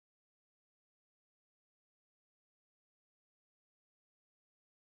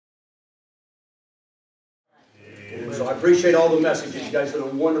So I appreciate all the messages. You guys did a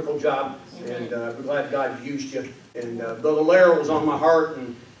wonderful job, and we're glad God used you. And Brother Larrell was on my heart,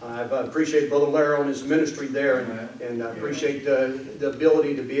 and I appreciate Brother Larrell and his ministry there, and I appreciate the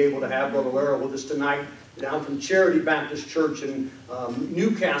ability to be able to have Brother Larrell with us tonight, down from Charity Baptist Church in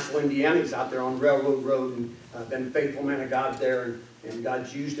Newcastle, Indiana. He's out there on Railroad Road, and been a faithful man of God there, and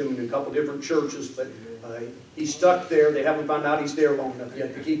God's used him in a couple different churches, but he's stuck there. They haven't found out he's there long enough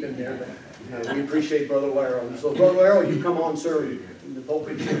yet to keep him there, but we appreciate Brother Larrell. So Brother Larrell, you come on, sir, in the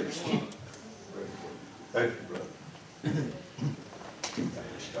pulpit chairs. Thank you, brother.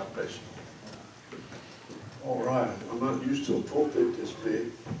 God bless you. All right, I'm not used to a pulpit this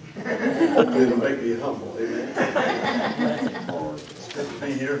big. It'll make me humble, amen. It's good to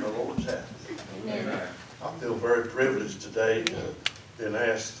be here in the Lord's house. Amen. I feel very privileged today to have been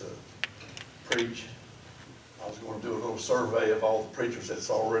asked to preach. I was going to do a little survey of all the preachers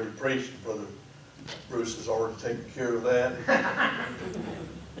that's already preached. Brother Bruce has already taken care of that.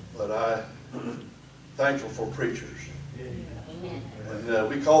 But I'm thankful for preachers. And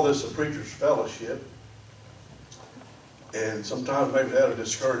we call this a preacher's fellowship. And sometimes maybe that'll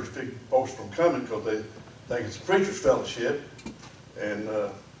discourage folks from coming because they think it's a preacher's fellowship. And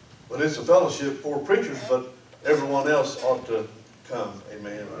but it's a fellowship for preachers, but everyone else ought to come.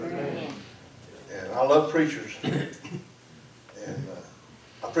 Amen. Amen. And I love preachers. And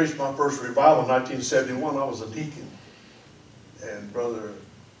I preached my first revival in 1971. I was a deacon. And Brother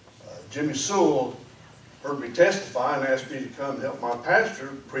Jimmy Sewell heard me testify and asked me to come help my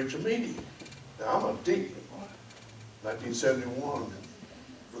pastor preach a meeting. Now, I'm a deacon. 1971,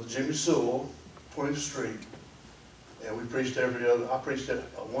 Brother Jimmy Sewell, 20th Street. And we preached every other, I preached it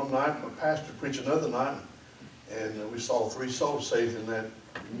one night, my pastor preached another night, and we saw 3 souls saved in that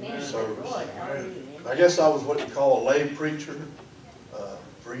service. I guess I was what you call a lay preacher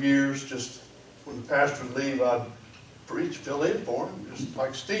for years. Just when the pastor would leave, I'd preach, fill in for him, just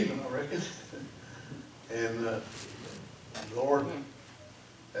like Stephen, I reckon. And the Lord,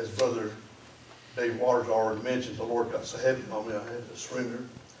 as Brother Dave Waters already mentioned, the Lord got so heavy on me, I had to surrender in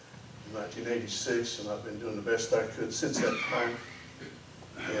 1986, and I've been doing the best I could since that time.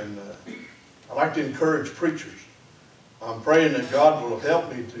 And I like to encourage preachers. I'm praying that God will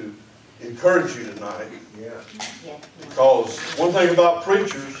help me to encourage you tonight. Yeah. Because one thing about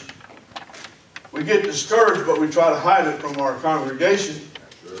preachers, we get discouraged, but we try to hide it from our congregation.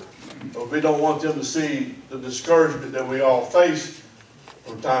 But we don't want them to see the discouragement that we all face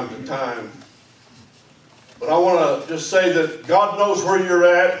from time to time. But I want to just say that God knows where you're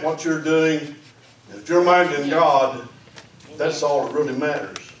at, what you're doing. And if you're minding God, that's all that really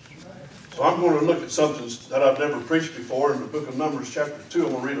matters. So I'm going to look at something that I've never preached before in the book of Numbers chapter 2.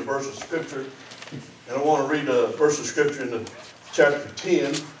 I'm going to read a verse of Scripture. And I want to read a verse of Scripture in the chapter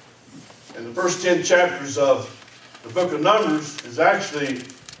 10. And the first 10 chapters of the book of Numbers is actually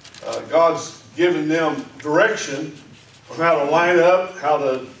God's giving them direction on how to line up, how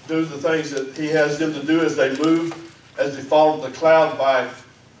to do the things that He has them to do as they move, as they follow the cloud by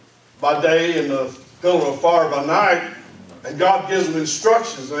day and the pillar of fire by night. And God gives them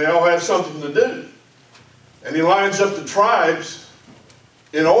instructions, and they all have something to do. And He lines up the tribes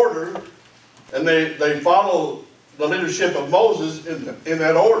in order, and they follow the leadership of Moses in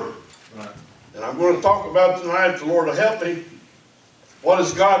that order. Right. And I'm going to talk about tonight, the Lord will help me, what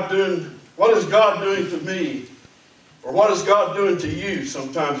is God doing? What is God doing to me? Or what is God doing to you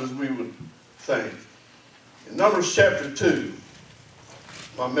sometimes, as we would think? In Numbers chapter 2,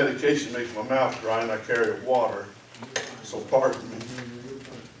 my medication makes my mouth dry and I carry water, so pardon me.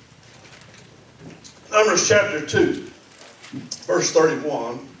 Numbers chapter 2, verse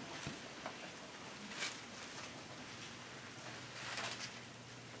 31.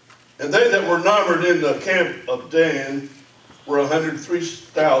 And they that were numbered in the camp of Dan were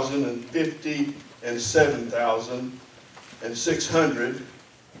 103,050 and 7,600.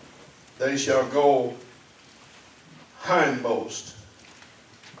 They shall go hindmost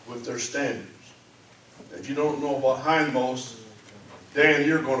with their standards. If you don't know about hindmost, Dan,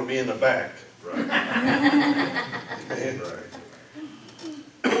 you're going to be in the back. Right. Amen.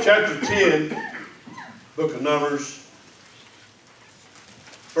 Right. Chapter 10, book of Numbers,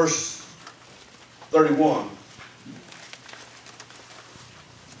 verse 31.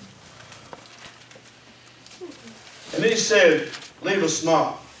 And he said, leave us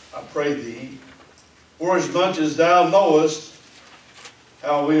not, I pray thee, for as much as thou knowest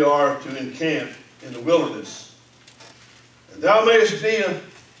how we are to encamp in the wilderness, and thou mayest be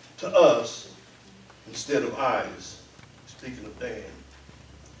to us instead of eyes. Speaking of Dan.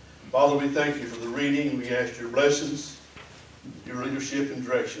 Father, we thank you for the reading. We ask your blessings, your leadership and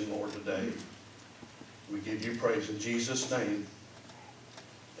direction, Lord, today. We give you praise in Jesus' name.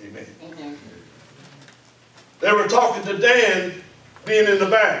 Amen. Amen. They were talking to Dan being in the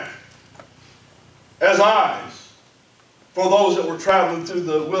back as eyes for those that were traveling through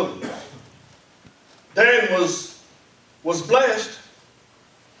the wilderness. Dan was blessed,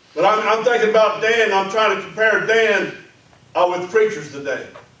 but I'm thinking about Dan. I'm trying to compare Dan with preachers today.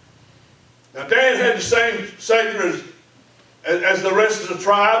 Now Dan had the same Savior as the rest of the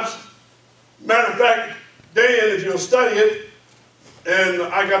tribes. Matter of fact, Dan, if you'll study it, and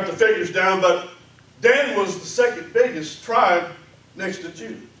I got the figures down, but Dan was the second biggest tribe next to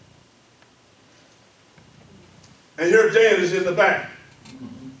Judah. And here Dan is in the back.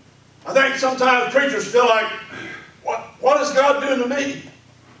 I think sometimes preachers feel like, what is God doing to me?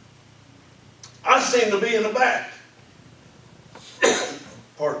 I seem to be in the back.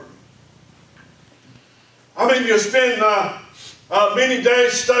 Pardon me. I mean, you spend many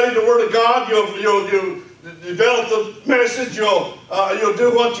days studying the Word of God. You'll develop the message. You'll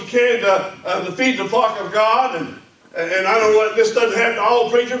do what you can to feed the flock of God. And I don't know, this doesn't happen to all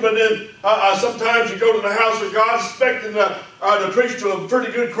preachers, but then sometimes you go to the house of God expecting to preach to a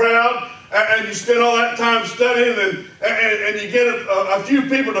pretty good crowd, and you spend all that time studying, and you get a few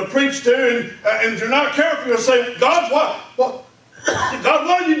people to preach to, and if you're not careful, you'll say, God, what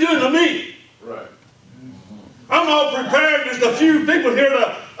are you doing to me? Right. I'm all prepared. There's a few people here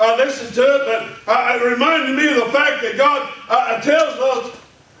to listen to it, but it reminded me of the fact that God tells us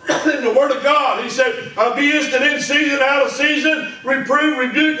in the Word of God. He said, be instant in season, out of season, reprove,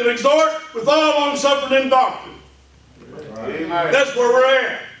 rebuke, and exhort with all long-suffering and doctrine. Right. That's where we're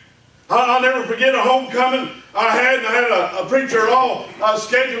at. I'll never forget a homecoming I had a preacher all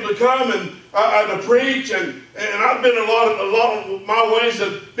scheduled to come and to preach, and I've been a lot of my ways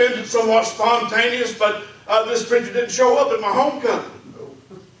have been somewhat spontaneous, but this preacher didn't show up at my homecoming.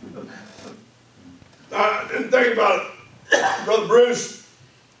 I didn't think about it. Brother Bruce,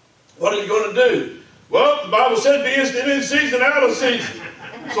 what are you going to do? Well, the Bible said be instant in season, out of season.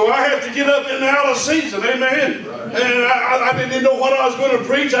 So I had to get up in and out of season, amen. Right. And I didn't know what I was going to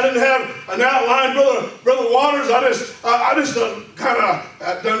preach. I didn't have an outline, Brother Waters. I just kind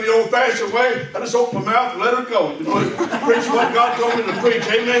of done the old-fashioned way. I just opened my mouth and let her go. You know, preach what God told me to preach,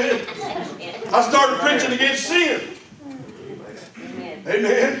 amen. I started preaching against sin.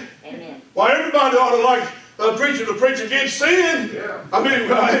 Amen. Amen. Well, everybody ought to like a preacher to preach against sin. Yeah. I mean,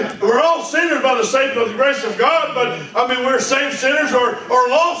 we're all sinners by the saving of the grace of God, but I mean, we're saved sinners or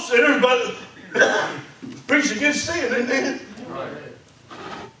lost sinners, but preach against sin, amen. Right.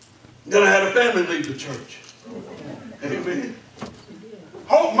 Then I had a family leave the church. Amen.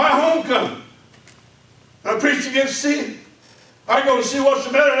 My homecoming. I preached against sin. I go to see what's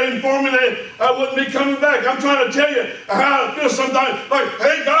the matter. They informed me that I wouldn't be coming back. I'm trying to tell you how I feel sometimes. Like,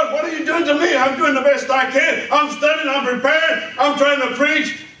 hey, God, what are you doing to me? I'm doing the best I can. I'm studying. I'm preparing. I'm trying to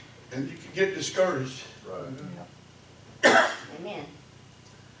preach. And you can get discouraged. Right. Amen.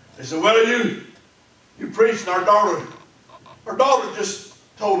 They said, well, you preached, and our daughter just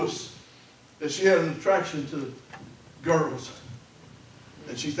told us that she had an attraction to girls.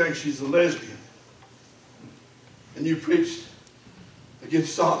 And she thinks she's a lesbian. And you preached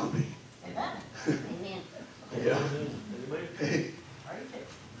against sodomy. Amen. Yeah. Hey.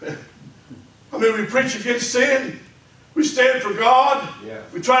 I mean, we preach against sin. We stand for God. Yeah.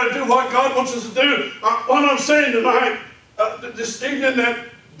 We try to do what God wants us to do. What I'm saying tonight, this evening, that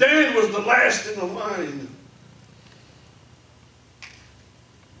Dan was the last in the line.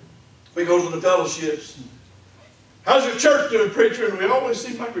 We go to the fellowships. How's your church doing, preacher? And we always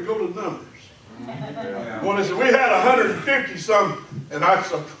seem like we go to numbers. Well, they said, we had 150 some, and I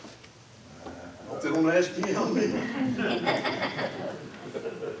said, hope they don't ask me how many.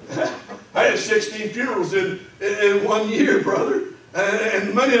 I had 16 funerals in 1 year, brother.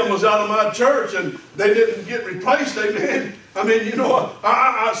 And many of them was out of my church, and they didn't get replaced, amen. I mean, you know,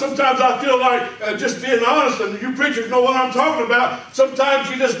 sometimes I feel like, just being honest, and you preachers know what I'm talking about, sometimes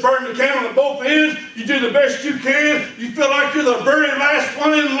you just burn the candle at both ends, you do the best you can, you feel like you're the very last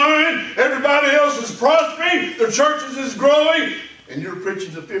one in line, everybody else is prospering, the churches is growing, and you're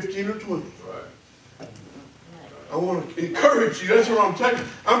preaching to 15 or 20. Right. I want to encourage you, that's what I'm taking.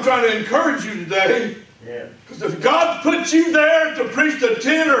 I'm trying to encourage you today. Because if God put you there to preach to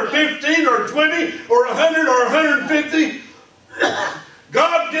 10 or 15 or 20 or 100 or 150,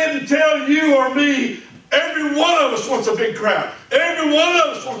 God didn't tell you or me. Every one of us wants a big crowd. Every one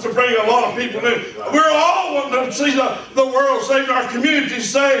of us wants to bring a lot of people in. We're all wanting to see the world saved, our community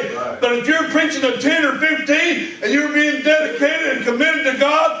saved. Right. But if you're preaching to 10 or 15 and you're being dedicated and committed to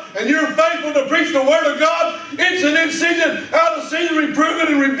God and you're faithful to preach the Word of God, instant in season, out of season, reproving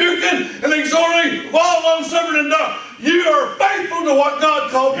and rebuking and exhorting, all long suffering and done. You are faithful to what God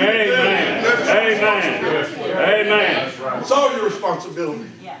called you to do. Amen. Amen. It's all your responsibility.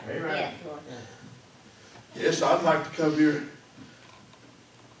 Yeah. Amen. Yes, I'd like to come here.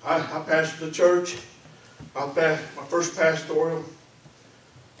 I pastored the church. I passed my first pastoral,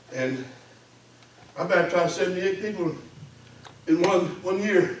 and I baptized 78 people in one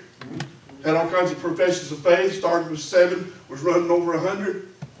year. Had all kinds of professions of faith. Started with 7, was running over 100.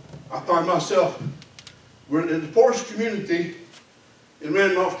 I find myself, we're in the poorest community in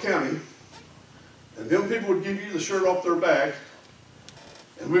Randolph County, and them people would give you the shirt off their back.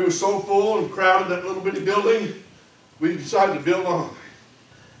 And we were so full and crowded in that little bitty building, we decided to build on.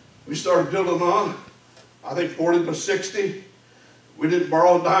 We started building on, I think 40 by 60. We didn't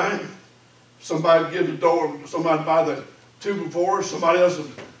borrow a dime. Somebody would give the door, somebody would buy the 2x4, somebody else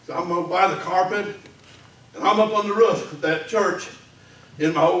would, I'm going to buy the carpet. And I'm up on the roof of that church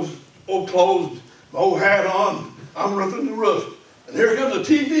in my old clothes, my old hat on. I'm roofing the roof. And here comes a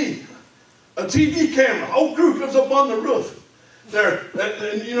TV camera. Whole crew comes up on the roof. There,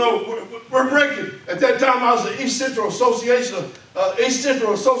 and you know, we're breaking. At that time, I was the East Central Association,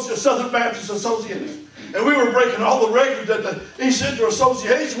 Southern Baptist Association. And we were breaking all the records at the East Central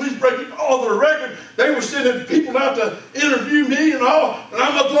Association. We was breaking all the records. They were sending people out to interview me and all. And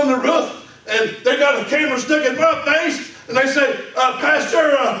I'm up on the roof, and they got a camera stuck in my face. And they say,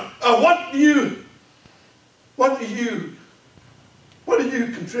 Pastor, what do you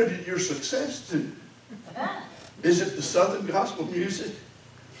contribute your success to? Is it the Southern gospel music?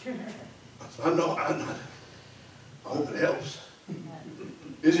 I know, I hope it helps.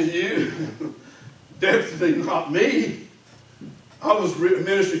 Is it you? Definitely not me. I was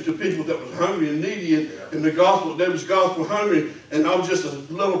ministering to people that was hungry and needy in the gospel. They was gospel hungry, and I was just a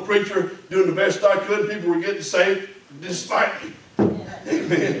little preacher doing the best I could. People were getting saved despite me.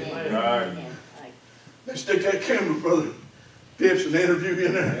 Amen. Right. They stick that camera, Brother Phipps, and they interview me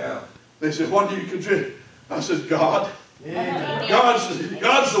in there. Yeah. They said, what do you contribute? I said, God. Amen. God's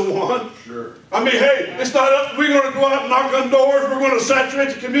the one. Sure. I mean, hey, it's not up. We're going to go out and knock on doors. We're going to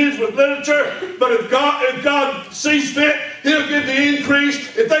saturate the communities with literature. But if God sees fit, He'll give the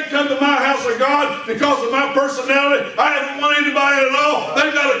increase. If they come to my house of God because of my personality, I haven't won anybody at all.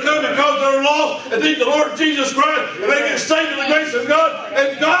 They've got to come because they're lost and need the Lord Jesus Christ, and they get saved in the grace of God,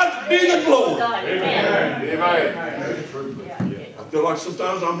 and God be the glory. Amen. Amen. I feel like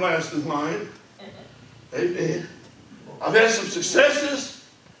sometimes I'm last in line. Amen. I've had some successes.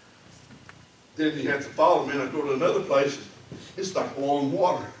 Then you have to follow me, and I go to another place. It's like long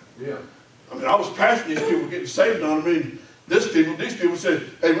water. Yeah. I mean, I was pastoring these people getting saved on. I mean, these people said,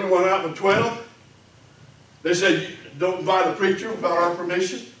 hey, we went out with 12. They said, don't invite a preacher without our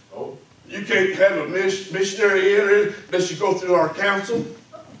permission. Oh. You can't have a missionary in unless you go through our council.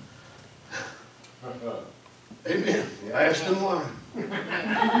 Amen. Last in line.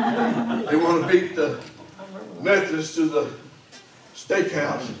 They want to beat the Methodists to the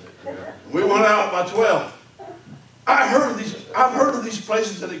steakhouse. We went out by 12. I've heard of these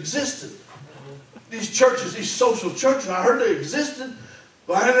places that existed. These churches, these social churches, I heard they existed,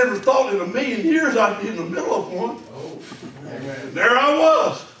 but I never thought in a million years I'd be in the middle of one. Oh. And there I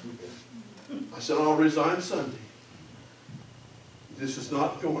was. I said, I'll resign Sunday. This is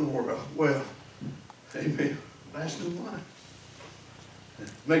not going well. Amen. Last in line.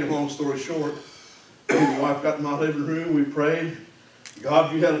 Make a long story short, me and my wife got in my living room, we prayed.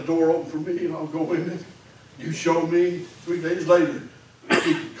 God, you had a door open for me, and I'll go in it. You showed me. 3 days later,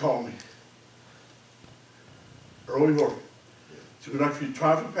 he could call me. Early work. So when I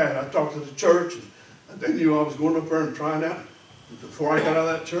tried for Pat, I talked to the church, and they knew I was going up there and trying out. Before I got out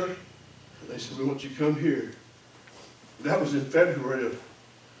of that church, they said, we want you to come here. And that was in February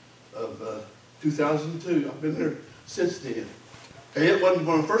of 2002. I've been there since then. Hey, it wasn't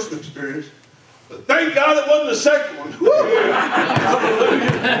my first experience, but thank God it wasn't the second one. Hallelujah.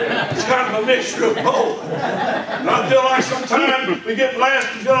 It's kind of a mixture of both. And I feel like sometimes we get last,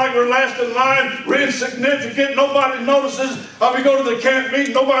 we feel like we're last in line, we're insignificant, nobody notices. We go to the camp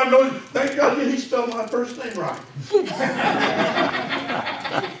meeting, nobody knows. Thank God he spelled my first name right.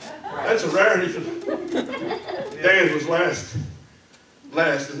 That's a rarity. Dan was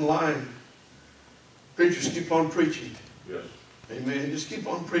last in line. Preachers keep on preaching. Yes. Amen. Just keep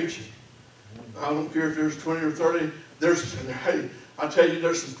on preaching. I don't care if there's 20 or 30. Hey, I tell you,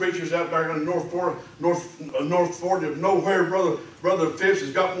 there's some preachers out there in North Florida of nowhere. Brother Phipps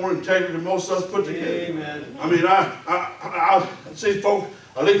has got more integrity than most of us put together. Amen. I mean, I see folk.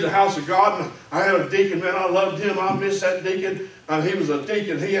 I leave the house of God, and I had a deacon, man, I loved him. I miss that deacon. He was a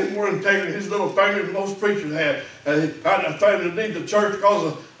deacon. He had more integrity in his little finger than most preachers had. I tried to leave the church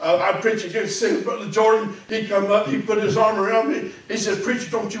because I preached against sin. Brother Jordan, he come up, he put his arm around me. He said, preacher,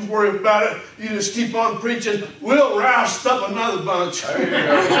 don't you worry about it. You just keep on preaching. We'll roust up another bunch. We'll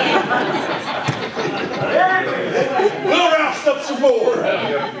roust up some more.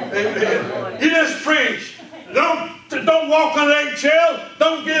 Amen. You just preach. Don't walk on eggshells.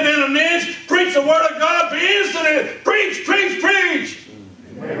 Don't get in an inch. Preach the word of God. Be instant. Preach, preach, preach.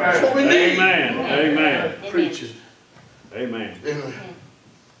 Amen. That's what we need. Amen. Amen. Preaching. Amen. Amen.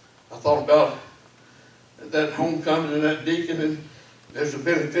 I thought about that homecoming and that deacon, and there's the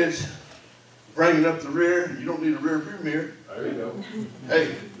benefits. Bringing up the rear. You don't need a rear view mirror. There you go.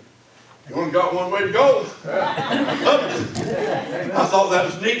 Hey, you only got one way to go. I thought that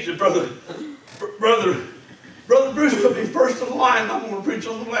was neat that Brother Bruce put me first in the line, and I'm going to preach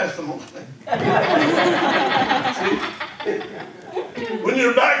on the last of them. See? When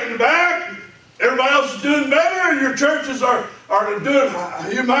you're back in the back, everybody else is doing better, and your churches are doing,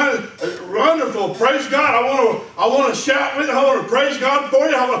 you might, wonderful. Praise God. I want to shout with you. I want to praise God for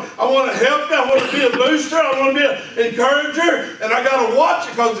you. I want to help you. I want to be a booster. I want to be an encourager. And I got to watch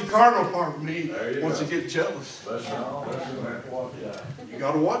it because the carnal part of me wants to get jealous. You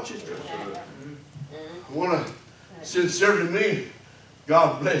got to watch it. I want to sincerely mean,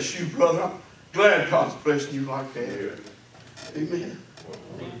 God bless you, brother. I'm glad God's blessing you like that. Amen.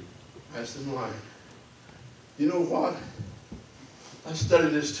 That's the line. You know what? I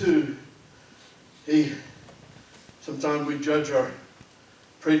studied this too. Sometimes we judge our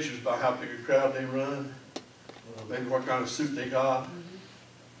preachers by how big a crowd they run, maybe what kind of suit they got,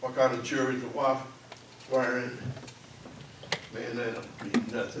 what kind of jewelry the wife wearing. Man, that don't mean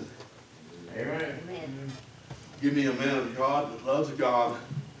nothing. Amen. Give me a man of God that loves God.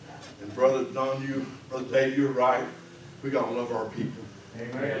 And Brother Don, Brother Dave, you're right. We got to love our people.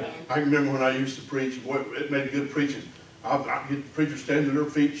 Amen. I remember when I used to preach, boy, it made good preaching. I'd get the preachers standing at their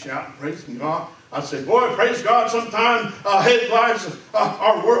feet shouting, praising God. I'd say, boy, praise God. Sometimes headlights,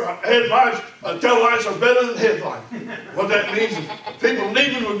 tail lights are better than headlights. What that means is people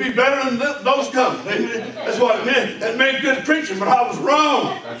leaving would be better than those coming. That's what it meant. It made good preaching, but I was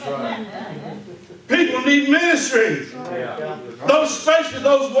wrong. That's right. People need ministry. Yeah. Especially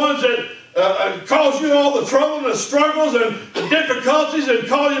those ones that cause you all the trouble and the struggles and the difficulties and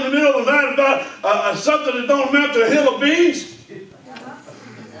call you in the middle of the night about something that don't amount to a hill of beans.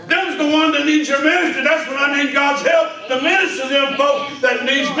 Them's the one that needs your ministry. That's when I need God's help to minister to them folks that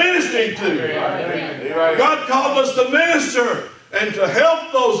needs ministering to. God called us to minister and to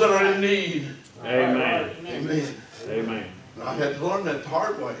help those that are in need. Amen. Amen. Amen. And I had to learn that the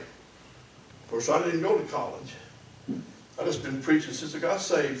hard way. Of course, I didn't go to college. I just been preaching since I got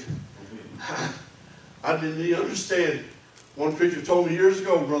saved. I didn't even understand. One preacher told me years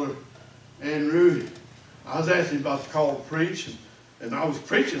ago, Brother Andrew, I was asking about the call to preach, and I was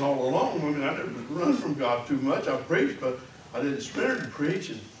preaching all along. I mean, I didn't run from God too much. I preached, but I didn't spirit to preach.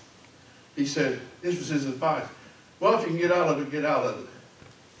 And he said, this was his advice. Well, if you can get out of it, get out of it.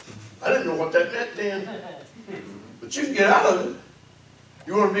 I didn't know what that meant then. But you can get out of it.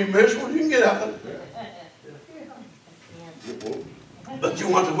 You want to be miserable, you can get out of it. But you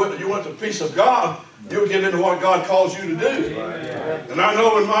want the peace of God, you'll get into what God calls you to do. And I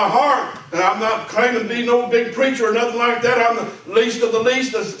know in my heart, and I'm not claiming to be no big preacher or nothing like that. I'm the least of the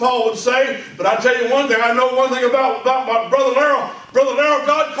least, as Paul would say. But I tell you one thing, I know one thing about my Brother Larrell. Brother Larrell,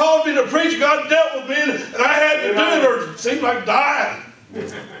 God called me to preach. God dealt with me, and I had to do it, or it seemed like dying.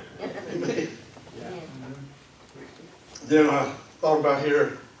 Amen. Then I thought about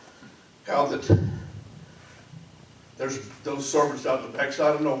here how that there's those servants out in the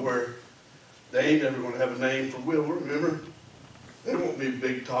backside of nowhere. They ain't never going to have a name for Will, remember? They won't be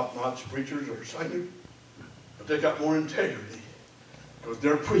big top-notch preachers or singers, but they got more integrity because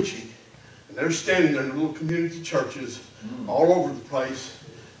they're preaching and they're standing there in little community churches all over the place,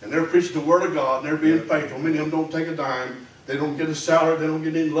 and they're preaching the Word of God and they're being faithful. Many of them don't take a dime. They don't get a salary. They don't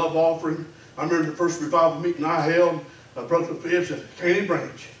get any love offering. I remember the first revival meeting I held, Brother Phipps at Caney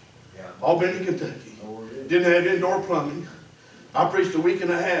Branch, Albany, Kentucky. Didn't have indoor plumbing. I preached a week and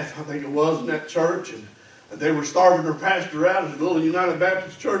a half, I think it was, in that church, and they were starving their pastor out at a little United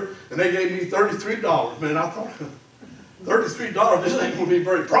Baptist church, and they gave me $33. Man, I thought, $33, this ain't going to be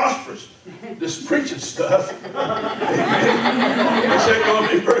very prosperous. This preaching stuff. This ain't going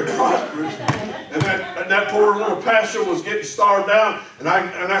to be very prosperous. And that poor little pastor was getting starved out, and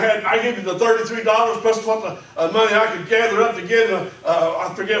I gave him the $33 plus what the money I could gather up to get.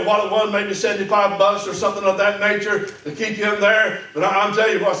 I forget what it was, maybe $75 or something of that nature to keep him there. But I'm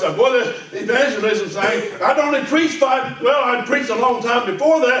telling you what, boy, this evangelism thing, I'd only preached I'd preached a long time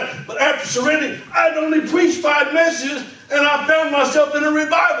before that, but after surrendering, I'd only preached 5 messages, and I found myself in a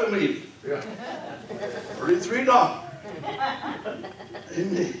revival meeting. Yeah. $33.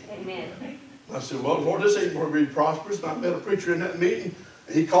 Amen. Amen. I said, well, Lord, this ain't going to be prosperous. And I met a preacher in that meeting,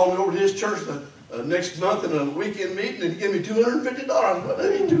 and he called me over to his church the next month in a weekend meeting, and he gave me $250. Well,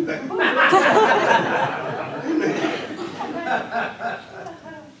 that ain't too bad. Amen.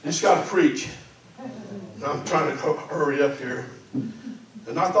 You just got to preach. And I'm trying to hurry up here.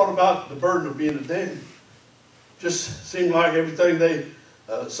 And I thought about the burden of being a dad. Just seemed like everything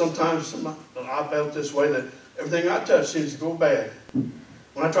sometimes I felt this way, that everything I touch seems to go bad.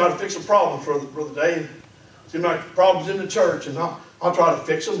 When I try to fix a problem for the day, it seems like problems in the church, and I'll try to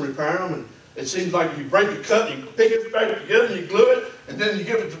fix them, repair them, and it seems like you break a cut, and you pick it back together, and you glue it, and then you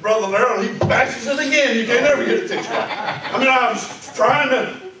give it to Brother Larrell, and he bashes it again. You can't ever get it fixed right. I mean, I was trying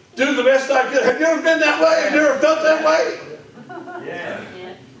to do the best I could. Have you ever been that way? Have you ever felt that way? Yeah.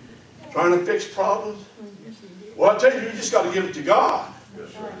 Trying to fix problems? Well, I tell you, you just got to give it to God.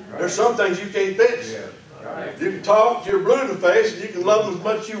 There's some things you can't fix. Yeah. Right. You can talk to your blue in the face, and you can love them as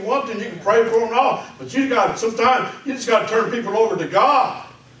much as you want to, and you can pray for them and all. But sometimes you just got to turn people over to God.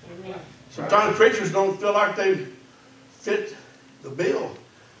 Amen. Sometimes preachers don't feel like they fit the bill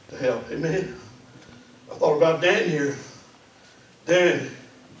to help. Amen. I thought about Dan here. Dan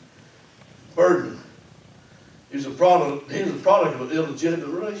Burden. He was a product of an illegitimate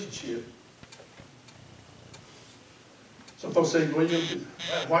relationship. Some folks say, well, you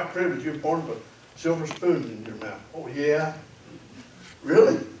have white privilege, you're born with a silver spoon in your mouth. Oh, yeah?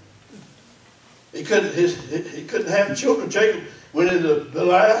 Really? He couldn't have children. Jacob went into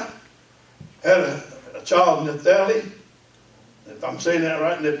Belial, had a child, Naphtali. If I'm saying that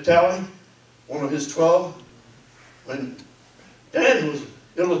right, Naphtali, one of his 12. When Dan was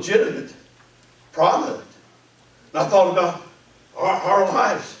illegitimate product. And I thought about our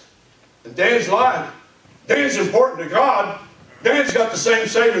lives. And Dan's life. Dan's important to God. Dan's got the same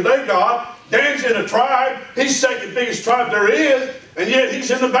Savior they got. Dan's in a tribe. He's the second biggest tribe there is. And yet he's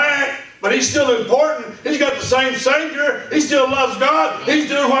in the back. But he's still important. He's got the same Savior. He still loves God. He's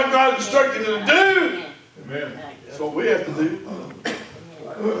doing what God instructed him to do. Amen. That's what we have to do.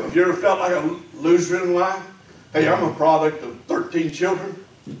 Have you ever felt like a loser in life? Hey, I'm a product of 13 children.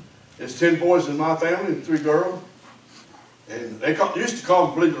 There's 10 boys in my family and 3 girls. And they used to call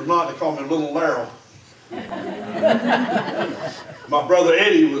me, believe it or not, they called me Little Larrel. My brother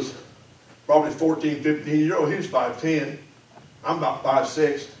Eddie was probably 14, 15 years old. He was 5'10". I'm about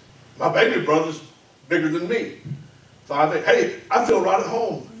 5'6". My baby brother's bigger than me, 5'8". Hey, I feel right at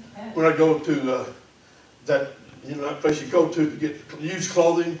home when I go to that place you go to get used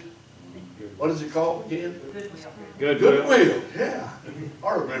clothing. What is it called again? Goodwill. Yeah,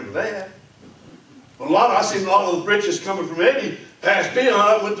 I remember that. But I seen a lot of the riches coming from Eddie past me, and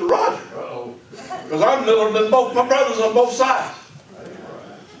I went to Roger. Because I'm littler than both my brothers on both sides.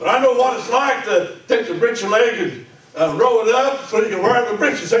 But I know what it's like to take the breech leg and roll it up so you can wear the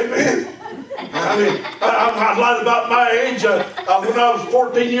breeches. Amen. I mean, I lied about my age. When I was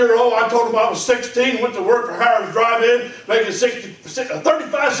 14 years old, I told them I was 16, went to work for Howard's Drive-In, making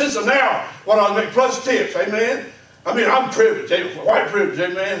 35 cents an hour, what I make plus tips. Amen. I mean, I'm privileged, white privilege,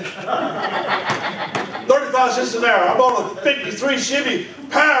 amen. 35 cents an hour. I bought a 53 Chevy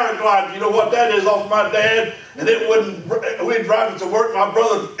Paraglide, you know what that is, off my dad, and we'd drive it to work. My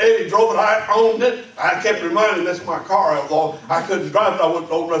brother Eddie drove it, I owned it. I kept reminding him that's my car, although I couldn't drive it, I wasn't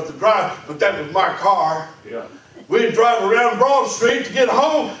old enough to drive, but that was my car. Yeah. We'd drive around Broad Street to get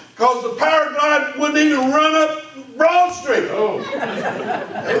home, because the Paraglide wouldn't even run up Broad Street. Oh.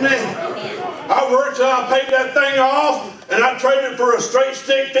 Amen. I worked till I paid that thing off, and I traded it for a straight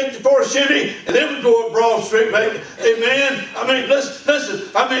stick 54 Chevy, and it would go up Broad Street, baby. Amen. I mean, listen.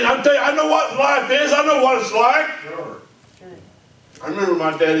 I mean, I'm telling you, I know what life is. I know what it's like. Sure. I remember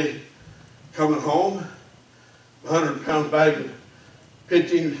my daddy coming home, 100-pound bag of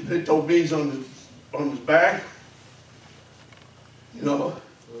pinto beans on his back. You know.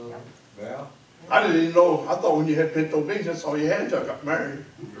 Yeah. I didn't even know. I thought when you had pinto beans, that's all you had until I got married.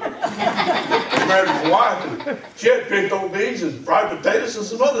 I married my wife, and she had pinto beans and fried potatoes and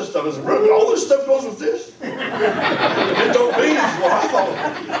some other stuff. I said, all this stuff goes with this? Pinto beans is what I thought.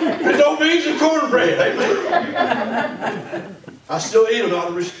 Pinto beans beans and cornbread. Amen. I still eat them out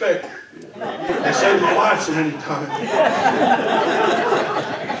of respect. They saved my life so many times.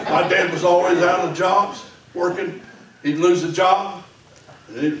 My dad was always out of jobs, working. He'd lose a job,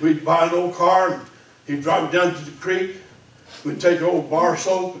 and then we'd buy an old car, and he'd drive it down to the creek. We'd take an old bar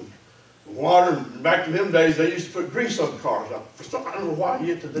soap and water, and back in them days, they used to put grease on cars. I don't know why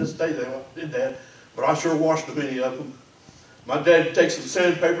yet to this day they did that, but I sure washed many of them. My dad would take some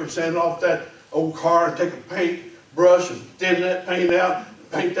sandpaper and sand off that old car and take a paint brush and thin that paint out,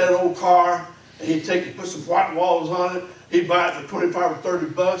 and paint that old car, and he'd take and put some white walls on it. He'd buy it for 25 or 30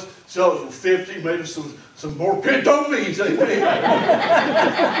 bucks, sell it for 50, maybe some more pinto beans. Amen.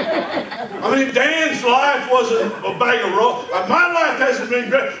 I mean, Dan's life wasn't a bag of roll. My life hasn't been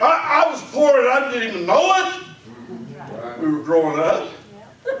great. I was poor and I didn't even know it. We were growing up.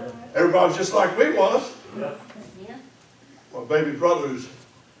 Everybody was just like we was. My baby brother who's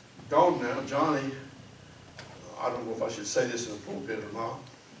gone now, Johnny, I don't know if I should say this in the pulpit or not,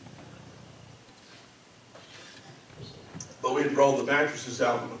 but we'd roll the mattresses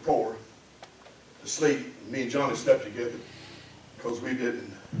out on the floor to sleep. Me and Johnny slept together because we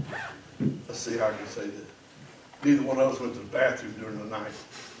didn't, let's see how I can say that, neither one of us went to the bathroom during the night.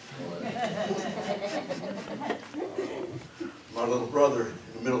 My little brother,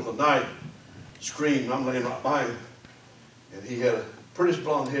 in the middle of the night, screamed. I'm laying right by him, and he had a pretty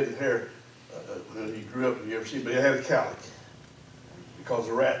blonde-headed hair. When he grew up, you ever seen? But he had a cowlick because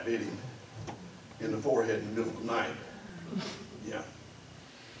a rat bit him in the forehead in the middle of the night. Yeah.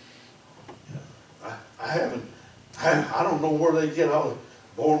 I don't know where they get. I was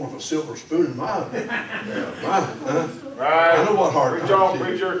born with a silver spoon in my head. Right. I know what hard times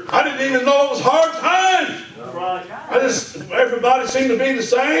is. I didn't even know it was hard times. Right. Everybody seemed to be the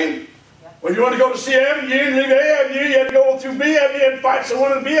same. When you want to go to C Avenue and leave A Avenue, you had to go through B Avenue and fight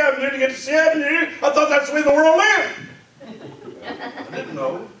someone in B Avenue to get to C Avenue. I thought that's the way the world lived. I didn't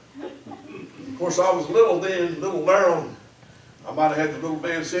know. Of course, I was little then, little Larrell. I might have had the little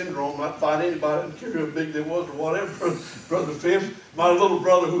man syndrome. I'd fight anybody. I didn't care how big they was or whatever. Brother Phipps, my little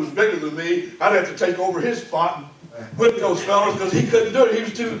brother who was bigger than me, I'd have to take over his spot and whip those fellas because he couldn't do it. He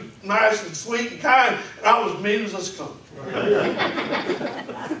was too nice and sweet and kind, and I was mean as a skunk.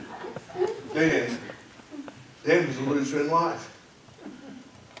 Dan was a loser in life.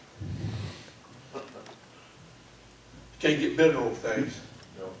 You can't get bitter over things.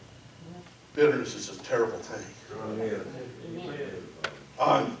 Bitterness is a terrible thing.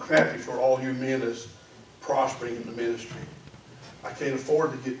 I'm happy for all you men that's prospering in the ministry. I can't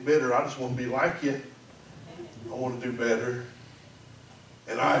afford to get bitter. I just want to be like you. I want to do better.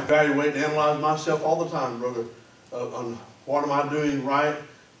 And I evaluate and analyze myself all the time, brother, on what am I doing right,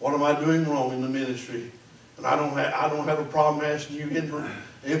 what am I doing wrong in the ministry. And I don't have a problem asking you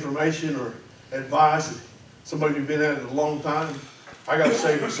information or advice. Some of you have been at it a long time. I got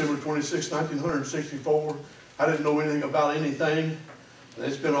saved December 26, 1964. I didn't know anything about anything. And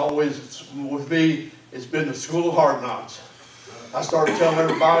it's been always, with me, it's been the school of hard knocks. I started telling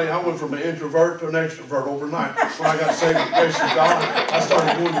everybody I went from an introvert to an extrovert overnight. When I got saved with the grace of God, I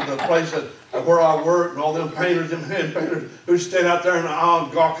started going to the place where I worked, and all them painters, them hand painters who stand out there in the aisle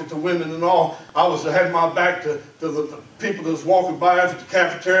and gawk at the women and all. I had my back to the people that was walking by after the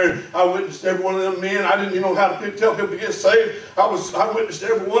cafeteria. I witnessed every one of them men. I didn't even know how to tell people to get saved. I witnessed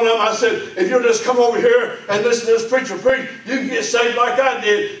every one of them. I said, if you'll just come over here and listen to this preacher preach, you can get saved like I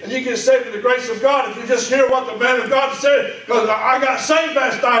did, and you get saved with the grace of God if you just hear what the man of God said. Because I got saved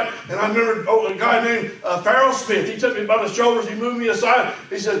last night, and I remember a guy named Farrell Smith. He took me by the shoulders. He moved me aside.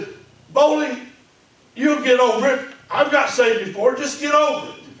 He said, Boling, you'll get over it. I've got saved before. Just get over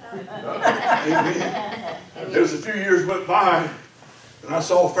it. Amen. There was a few years went by, and I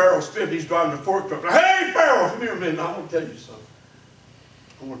saw Farrell Smith. He's driving a fork truck. Hey, Farrell, come here a minute. I want to tell you something.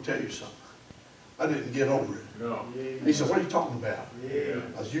 I want to tell you something. I didn't get over it. No. He said, what are you talking about? Yeah.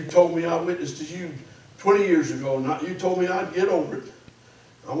 As you told me I witnessed to you 20 years ago, and you told me I'd get over it.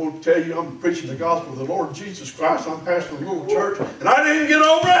 I want to tell you, I'm preaching the gospel of the Lord Jesus Christ. I'm pastoring a little church, and I didn't get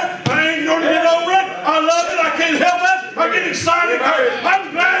over it. I ain't going to get over it. I love it. I can't help it. I get excited.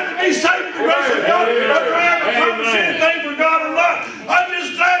 I'm glad to be saved with the grace of God. Whether I ever accomplish anything for God or not, I'm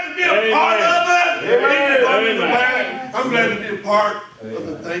just glad to be a part of it. I'm glad to be a part of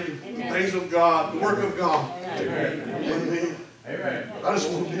the things of God, the work of God. Amen. I just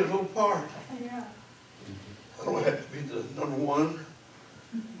want to be a little part. I don't have to be the number one.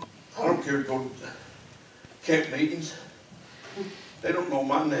 I don't care to go to camp meetings. They don't know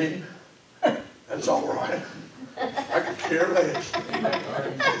my name. That's all right. I could care less.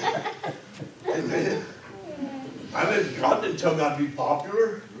 Amen. God didn't tell me I'd be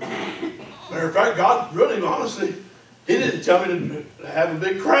popular. Matter of fact, God really, honestly, He didn't tell me to have a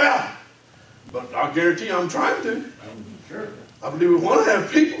big crowd. But I guarantee you I'm trying to. Sure. I believe we want to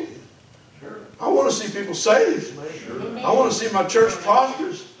have people. Sure. I want to see people saved. Sure. I want to see my church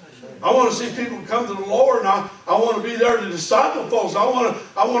prosperous. I want to see people come to the Lord, and I want to be there to disciple folks. I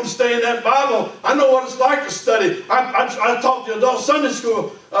want to stay in that Bible. I know what it's like to study. I taught the adult Sunday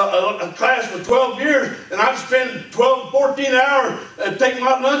school a class for 12 years, and I'd spend 12, 14 hours and take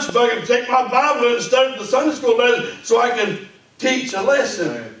my lunch bag and take my Bible and study the Sunday school lesson so I can teach a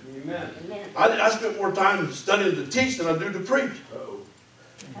lesson. Amen. I spent more time studying to teach than I do to preach.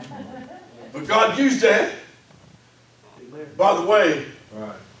 But God used that. By the way,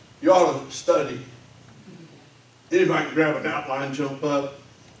 Right. you ought to study. Anybody can grab an outline and jump up.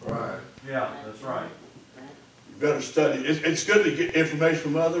 Right. Yeah, that's right. You better study. It's good to get information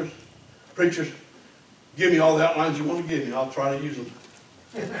from others. Preachers, give me all the outlines you want to give me. I'll try to use them.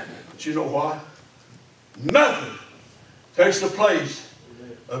 But you know why? Nothing takes the place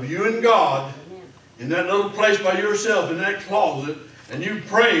of you and God in that little place by yourself in that closet, and you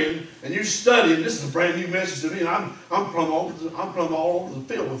praying and you studying. This is a brand new message to me, and I'm plumb all over the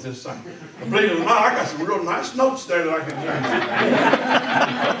field with this thing. And believe it or not, I got some real nice notes there that I can use.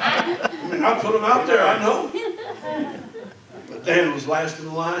 I mean, I put them out there, I know. But Dan was last in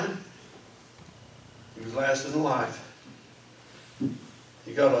the line. He was last in life.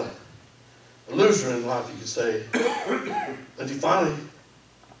 He got a loser in life, you could say. But he finally,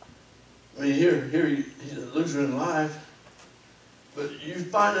 I mean, here he's a loser in life. But you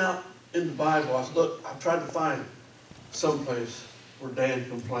find out in the Bible, I tried to find someplace where Dan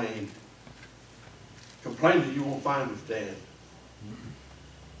complained. Complaining you won't find with Dan.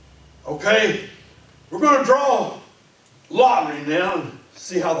 Okay, we're going to draw lottery now and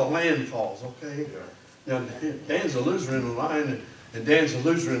see how the land falls, okay? Now, Dan's a loser in the line, and Dan's a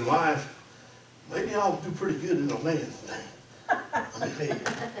loser in life. Maybe I'll do pretty good in the land.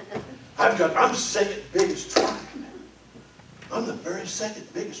 I'm second biggest tribe. I'm the very second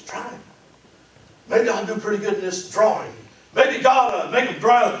biggest tribe. Maybe I'll do pretty good in this drawing. Maybe God will make him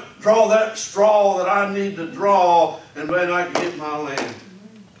draw that straw that I need to draw, and then I can get my land.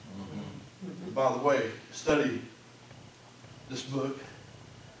 By the way, study this book.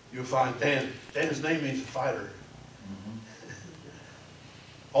 You'll find Dan. Dan's name means fighter.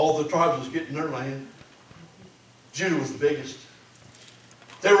 All the tribes was getting their land. Judah was the biggest.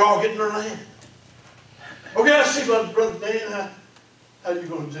 They were all getting their land. Okay, I see, Brother Dan, how you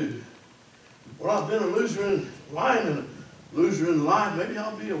going to do? Well, I've been a loser in line and a loser in life. Maybe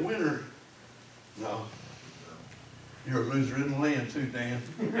I'll be a winner. No. You're a loser in the land too, Dan.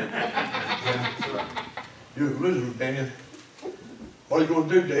 Yeah. You're a loser, Dan. What are you going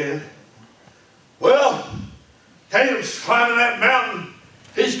to do, Dan? Well, Caleb's climbing that mountain.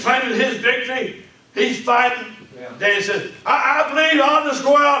 He's claiming his victory. He's fighting. Yeah. Dan said, I believe I'll just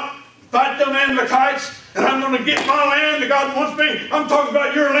go out, fight them Amalekites, and I'm going to get my land that God wants me. I'm talking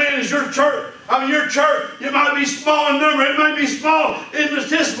about your land is your church. I mean, your church, it might be small in number. It may be small,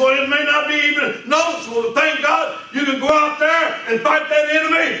 infinitesimal. It may not be even noticeable. But thank God you can go out there and fight that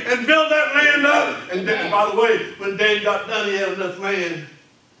enemy and build that land up. And by the way, when Dan got done, he had enough land.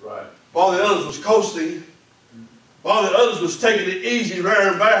 Right. While the others was coasting, while the others was taking it easy,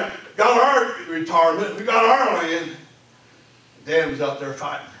 rearing back, got our retirement, we got our land. Dan was out there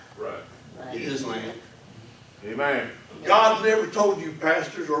fighting. Right. Get his land. Amen. God never told you,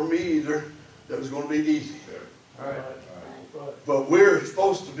 pastors, or me either, that it was going to be easy. All right. But we're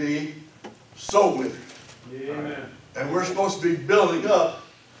supposed to be soul winners. Amen. And we're supposed to be building up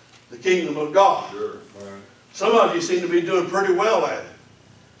the kingdom of God. Sure. Right. Some of you seem to be doing pretty well at it.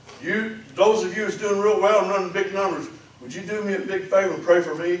 Those of you who's doing real well and running big numbers, would you do me a big favor and pray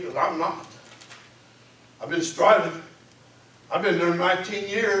for me? Because I'm not. I've been striving. I've been there 19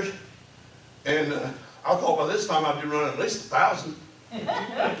 years, and I thought by this time I'd be running at least 1,000. I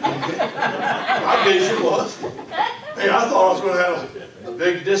guess it was. Hey, I thought I was going to have a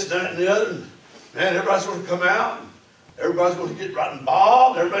big this, that, and the other. And, man, everybody's going to come out. And everybody's going to get right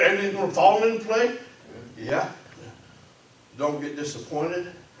involved. Everything's going to fall into place. Yeah. Don't get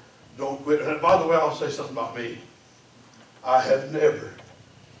disappointed. Don't quit. And by the way, I'll say something about me. I have never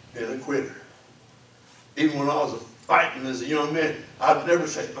been a quitter. Even when I was fighting as a young man, I'd never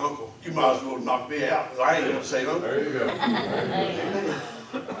say, Uncle, you might as well knock me out, because I ain't going to say Uncle. There you go. Amen.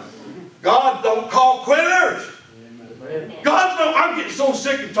 God don't call quitters. God knows, I'm getting so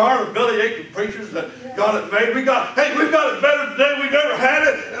sick and tired of belly aching preachers that God had made. We've got it better today we've ever had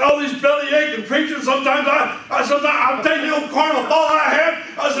it. And all these belly aching preachers, sometimes I'm taking the old carnal thought I had.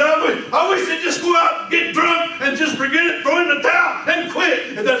 I said, I wish they'd just go out and get drunk and just forget it, throw in the towel and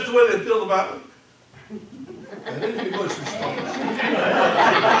quit. If that's the way they feel about it. And they didn't get much response.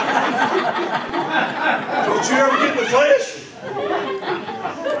 Don't you ever get in the flesh?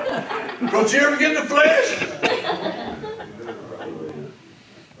 Don't you ever get in the flesh?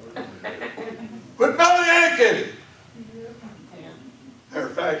 Quit belly aching. Matter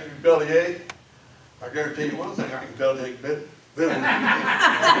of fact, you belly ache. I guarantee you one thing, I can belly ache better than you can. I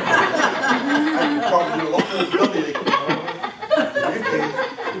can probably do a lot more belly aching than you can.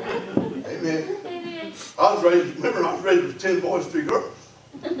 Amen. I was raised with 10 boys, 3 girls.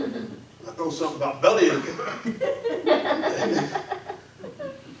 I know something about belly aching. Amen.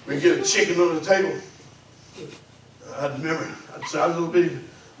 We get a chicken on the table. I remember, I was a little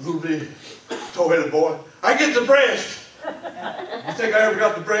bitty toe-headed boy. I get the breast. You think I ever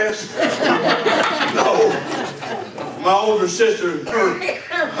got the breast? No. My older sister and her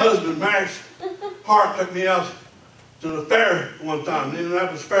husband, Max Hart, took me out to the fair one time, the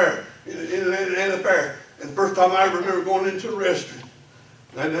Indianapolis Fair, in the fair. And the first time I ever remember going into a restaurant.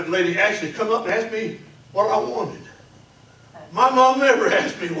 And that lady actually come up and asked me what I wanted. My mom never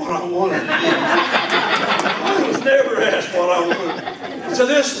asked me what I wanted. I was never asked what I wanted. To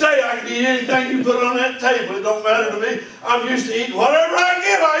this day, I can eat anything you put on that table. It don't matter to me. I'm used to eating whatever I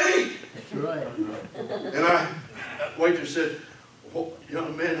get, I eat. That's right. And that waitress said, well,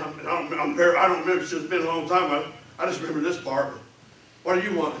 young man, I don't remember, it's been a long time. I just remember this part. What do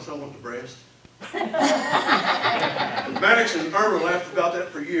you want? I said, I want the breast. Max and Irma laughed about that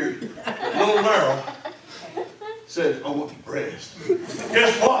for years. Little Larrell said, I want the breast.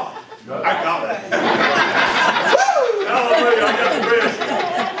 Guess what? I got it. Hallelujah, I got the breast.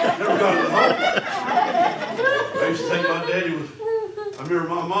 Never got it at home. I used to think my daddy was, I remember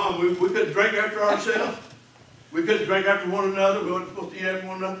my mom, we couldn't drink after ourselves. We couldn't drink after one another. We weren't supposed to eat after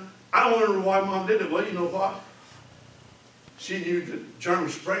one another. I don't wonder why Mom did it. Well, you know what? She knew that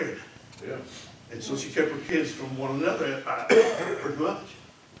germs spread. Yeah. And so she kept her kids from one another, pretty much.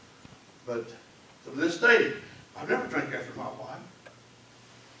 But to this day, I've never drank after my wife.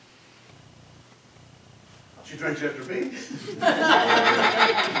 She drinks after me.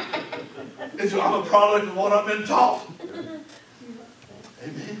 And so I'm a product of what I've been taught.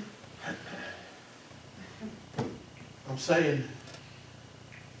 Amen. I'm saying,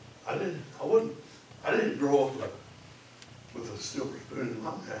 I didn't grow up with a silver spoon in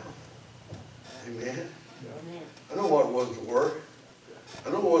my mouth. Amen. I know what it was to work. I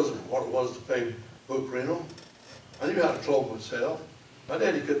know what it was to pay book rental. I knew how to clothe myself. My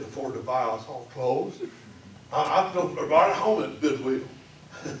daddy couldn't afford to buy us all clothes. I built right at home at Goodwill.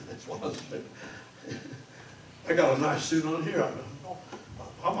 That's what I was saying. I got a nice suit on here.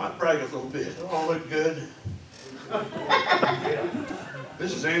 I might brag a little bit. It all look good.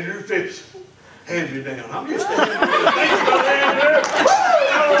 This is Andrew Phipps. Hand me down. I'm used to hand me down. Thank you, Brother Andrew.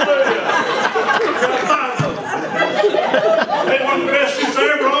 Hallelujah. Hey, one of the best suits I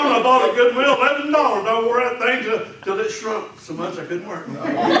ever owned. I bought at Goodwill, $11. I wore that thing till it shrunk so much I couldn't wear it. I'm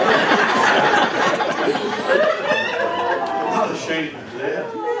not ashamed of that.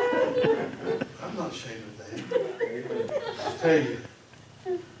 I'm not ashamed of that. I tell you,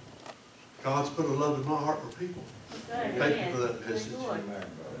 God's put a love in my heart for people. Thank you for that message.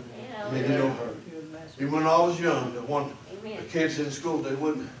 I mean, you know, even when I was young, the kids in school, they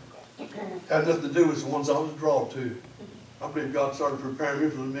wouldn't have nothing to do with the ones I was drawn to. I believe God started preparing me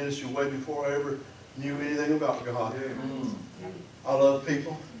for the ministry way before I ever knew anything about God. I love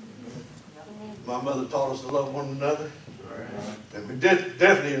people. My mother taught us to love one another. And we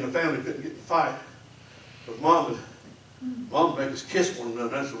definitely in the family couldn't get in a fight. But Mom would make us kiss one another.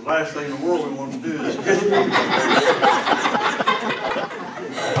 That's the last thing in the world we wanted to do is kiss one another.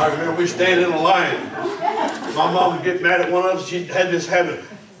 I remember we stand in a line. My mom would get mad at one of us. She had this habit.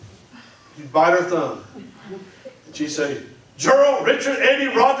 She'd bite her thumb. And she'd say, Gerald, Richard, Eddie,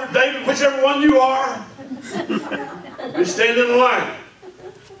 Roger, David, whichever one you are. We stand in a line.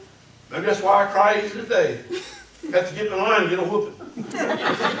 Maybe that's why I cry easy today. You have to get in the line and get a whooping. You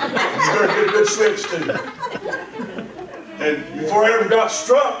better get a good switch too. And before I ever got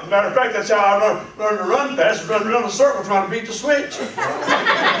struck, matter of fact, that's how I learned to run fast, run around a circle trying to beat the switch.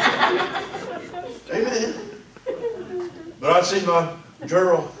 Amen. But I'd see my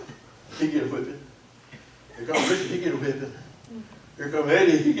Gerald, he'd get a whipping. Here comes Richard, he'd get a whipping. Here comes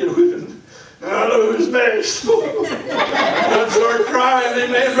Eddie, he'd get a whipping. And I know who's next. I'd start crying,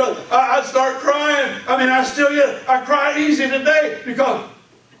 amen, brother. I'd start crying. I mean, I cry easy today because,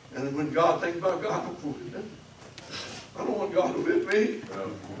 and then when God thinks about God, I don't want God to whip me.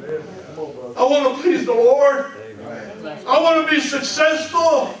 I want to please the Lord. I want to be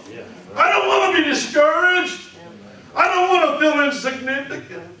successful. I don't want to be discouraged. I don't want to feel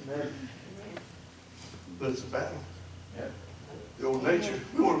insignificant. But it's a battle. The old nature.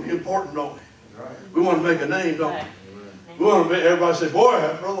 We want to be important, don't we? We want to make a name, don't we? We want to make everybody say, boy,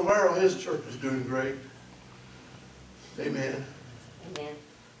 Brother Larrell, his church is doing great. Amen. Amen.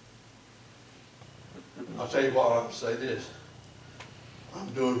 I'll tell you what, I'll say this. I'm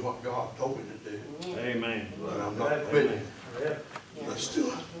doing what God told me to do. Amen. And I'm not quitting. I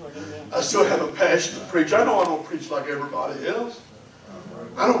still have a passion to preach. I know I don't preach like everybody else.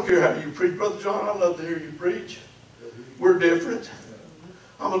 I don't care how you preach. Brother John, I love to hear you preach. We're different.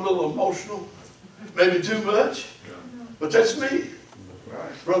 I'm a little emotional. Maybe too much. But that's me.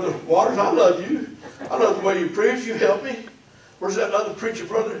 Brother Waters, I love you. I love the way you preach. You help me. Where's that other preacher,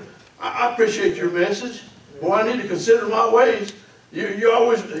 brother? I appreciate your message. Well, I need to consider my ways. You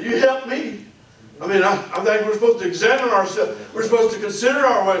help me. I mean, I think we're supposed to examine ourselves. We're supposed to consider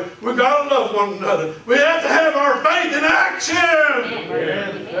our way. We've got to love one another. We have to have our faith in action.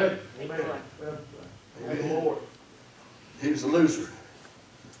 Amen. Amen. He was a loser.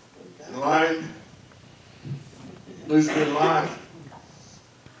 In line. Loser in life.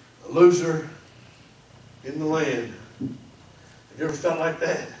 A loser in the land. Have you ever felt like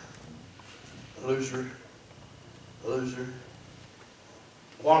that? A loser. A loser.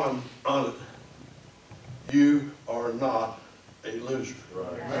 While I'm on it, you are not a loser.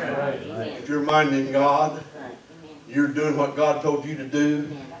 If you're minding God, you're doing what God told you to do,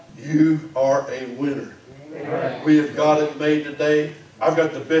 you are a winner. We have got it made today. I've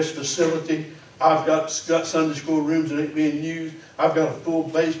got the best facility. I've got Sunday school rooms that ain't being used. I've got a full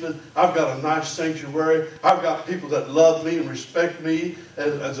basement. I've got a nice sanctuary. I've got people that love me and respect me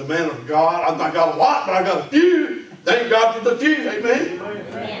as a man of God. I've not got a lot, but I've got a few. Thank God for the few. Amen.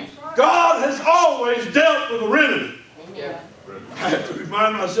 Amen. God has always dealt with a remnant. Amen. I have to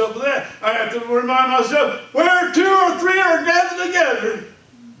remind myself of that. I have to remind myself, where two or three are gathered together.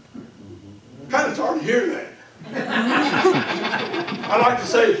 Kind of hard to hear that. I like to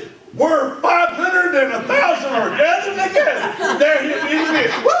say, where 500 and 1,000 are gathered together, there he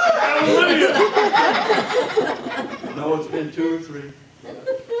is. Hallelujah. No, it's been 2 or 3.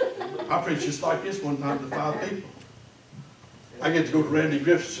 I preach just like this one time to 5 people. I get to go to Randy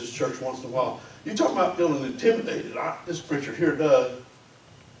Griffiths' church once in a while. You talk about feeling intimidated. This preacher here does.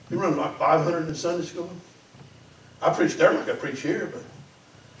 He runs like 500 in Sunday school. I preach there like I preach here, but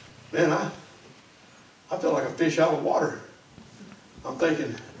man, I feel like a fish out of water. I'm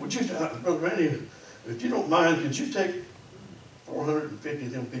thinking, would you, Brother Randy, if you don't mind, could you take 450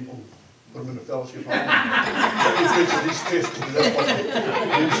 of them people and put them in the fellowship hall? Let me preach at least 50. That's what I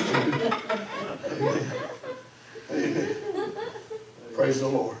used to do. Amen. Amen. Praise the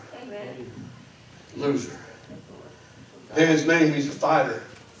Lord. Amen. Loser. Dan's name means a fighter.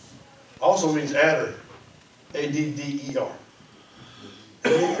 Also means adder. A-D-D-E-R.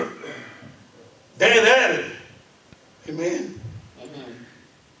 Dan added. Amen. Amen.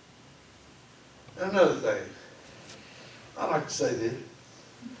 And another thing. I like to say this.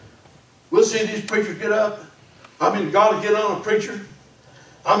 We'll see these preachers get up. I mean, God will get on a preacher.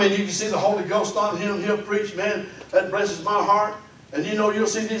 I mean, you can see the Holy Ghost on him. He'll preach, man. That blesses my heart. And you know, you'll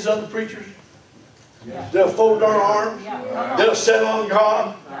see these other preachers. They'll fold their arms. They'll settle on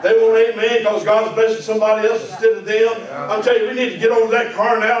God. They won't amen because God's blessing somebody else instead of them. I'm telling you, we need to get over that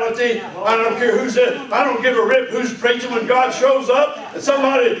carnality. I don't care who's it. I don't give a rip who's preaching when God shows up and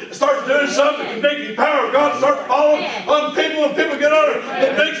somebody starts doing something that makes the power of God start falling on people and people get under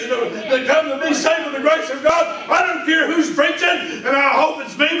that makes they come to be saved with the grace of God. I don't care who's preaching, and I hope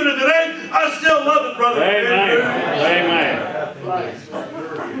it's me, but today I still love it, brother. Amen.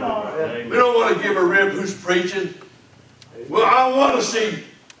 We don't want to give a rip who's preaching. Well, I want to see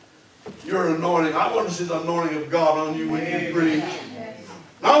your anointing. I want to see the anointing of God on you when you preach. And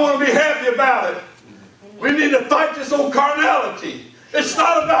I want to be happy about it. We need to fight this old carnality. It's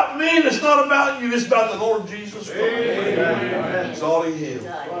not about me and it's not about you. It's about the Lord Jesus Christ. Exalting Him.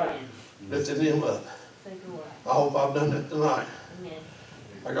 Lifting Him up. I hope I've done that tonight.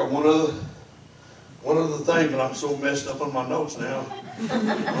 I got one other thing, but I'm so messed up on my notes now. I don't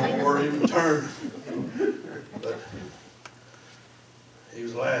know where to even turn. But he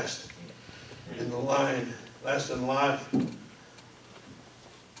was last in the line, last in life,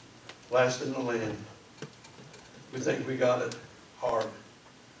 last in the land. We think we got it hard.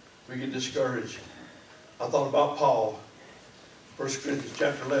 we get discouraged. I thought about Paul, 1 Corinthians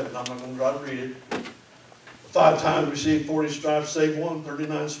chapter 11. I'm not going to try to read it. 5 times received 40 stripes, save one,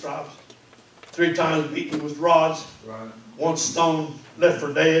 39 stripes. 3 times beaten with rods, once stoned, left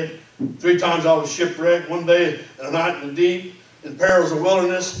for dead. 3 times I was shipwrecked, 1 day and a night in the deep, in perils of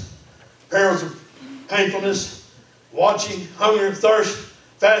wilderness, perils of painfulness, watching, hunger, thirst,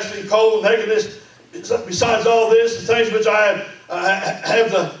 fasting, cold, nakedness. Besides all this, the things which I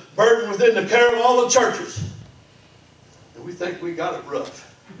have the burden within the care of all the churches. And we think we got it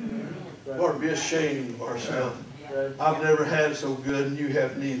rough. We ought to be ashamed of ourselves. I've never had it so good, and you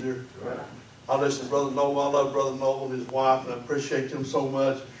have neither. I listen to Brother Noel. I love Brother Noel and his wife, and I appreciate them so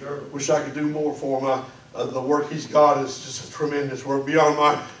much. Wish I could do more for him. The work he's got is just a tremendous work, beyond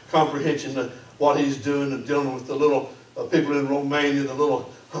my comprehension. What he's doing and dealing with the little people in Romania, the little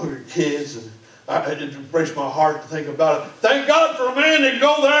hungry kids, and it breaks my heart to think about it. Thank God for a man that can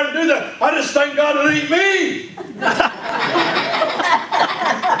go there and do that. I just thank God it ain't me.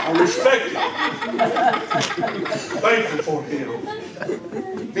 I respect him. Thankful for him.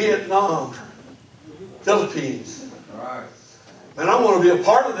 Vietnam, Philippines. Man, I want to be a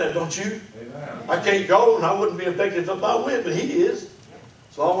part of that, don't you? I can't go, and I wouldn't be effective if I went, but he is.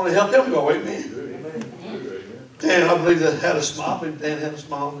 So I want to help him go. Amen. Dan, I believe that had a smile. I believe Dan had a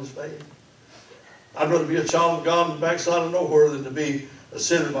smile on his face. I'd rather be a child of God on the backside of nowhere than to be a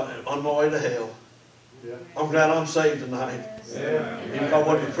sinner on my way to hell. I'm glad I'm saved tonight. Even if I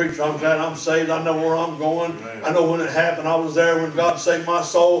wasn't a preacher, I'm glad I'm saved. I know where I'm going. I know when it happened. I was there when God saved my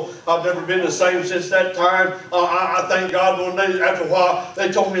soul. I've never been the same since that time. I thank God when after a while, they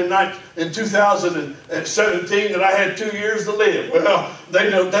told me in 2017 that I had 2 years to live. Well, they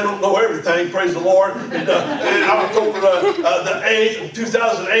don't know everything, praise the Lord. And October the 8th of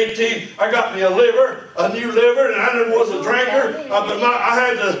 2018, I got me a new liver, and I never was a drinker. I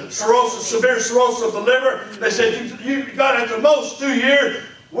had the severe cirrhosis of the liver. They said, you got at the most 2 years.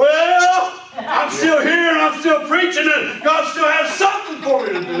 Well, I'm still here and I'm still preaching, and God still has something for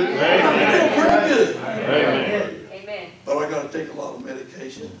me to do. I feel pretty good. Amen. But I got to take a lot of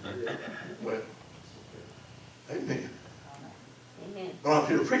medication. Well, amen. Amen. But I'm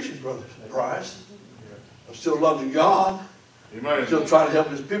here preaching, brothers in Christ. I'm still loving God. Amen. I'm still trying to help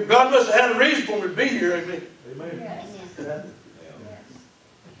His people. God must have had a reason for me to be here. Amen. Amen.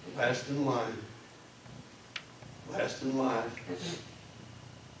 Last in line. Last in life.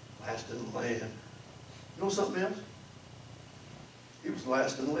 Last in the land. You know something else? He was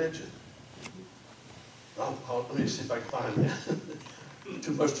last in legend. Let me see if I can find that.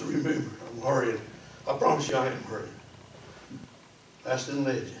 Too much to remember. I'm hurrying. I promise you I am hurrying. Last in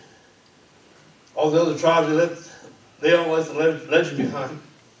legend. All the other tribes, they all left the legend behind.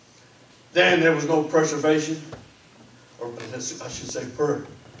 Then there was no preservation, or I should say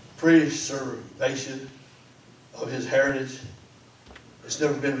preservation of his heritage. It's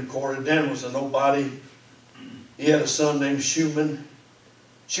never been recorded. Dan was a nobody. He had a son named Schumann.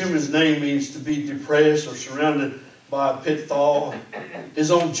 Schumann's name means to be depressed or surrounded by a pitfall.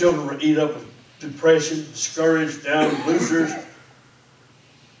 His own children were eaten up with depression, discouraged, down, losers.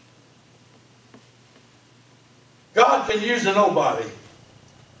 God can use a nobody.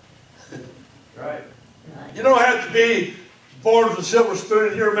 Right. You don't have to be born with a silver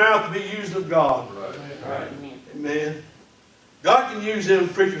spoon in your mouth to be used of God. Right. Amen. God can use them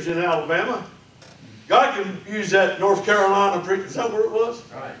preachers in Alabama. God can use that North Carolina preacher. Is that where it was?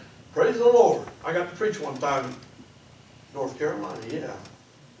 Right. Praise the Lord. I got to preach one time in North Carolina. Yeah.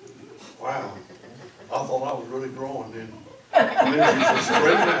 Wow. I thought I was really growing then. I'm in North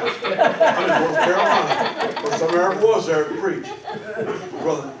Carolina. First time I ever was there to preach.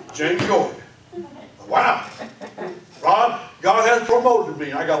 Brother James York. Wow. Rod, God has promoted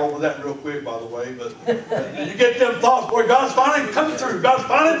me. I got over that real quick, by the way. But you get them thoughts, boy, God's finally come through. God's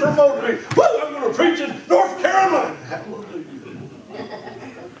finally promoted me. Woo, I'm going to preach in North Carolina. Hallelujah.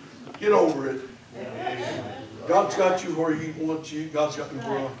 Get over it. God's got you where He wants you. God's got me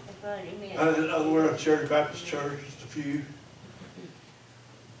where we're a Church Baptist church, just a few.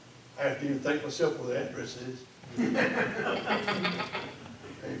 I have to even think myself where the address is.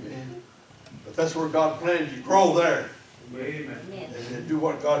 Amen. But that's where God planned you. Grow there. Amen. And do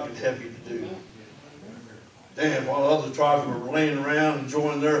what God can help you to do. Damn, while other tribes were laying around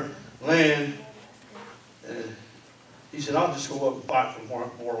enjoying their land, he said, I'll just go up and fight for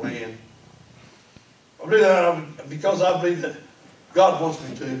more land. I believe that because I believe that God wants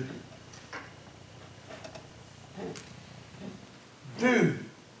me to. Do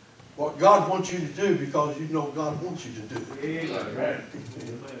what God wants you to do because you know God wants you to do it. Amen.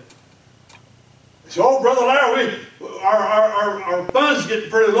 So, oh, Brother Larrell, our funds getting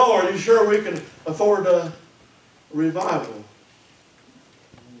pretty low. Are you sure we can afford a revival?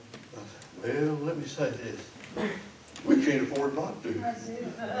 I said, well, let me say this. We can't afford not to.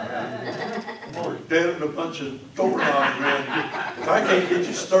 We're dead and a bunch of doorknobs around here. If I can't get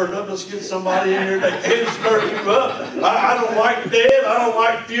you stirred up, let's get somebody in here that can stir you up. I don't like dead. I don't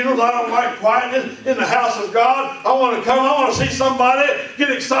like funerals. I don't like quietness in the house of God. I want to come. I want to see somebody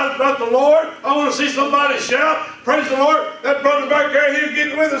get excited about the Lord. I want to see somebody shout, praise the Lord. That brother back there, he'll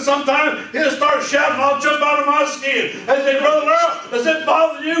get with us sometime. He'll start shouting. I'll jump out of my skin. I said, Brother Larrell, does it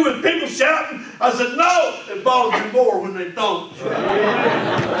bother you when people shouting? I said, no, it bothers you more when they don't.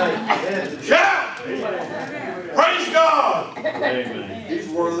 Shout! Praise God! Amen. He's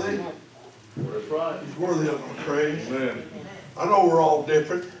worthy. That's right. He's worthy of our praise. Amen. I know we're all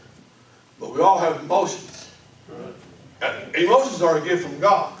different, but we all have emotions. Emotions are a gift from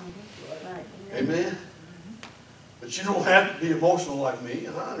God. Amen? But you don't have to be emotional like me,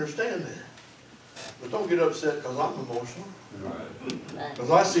 and I understand that. But don't get upset because I'm emotional.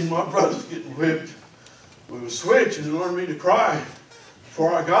 Because I see my brothers getting whipped with a switch and learned me to cry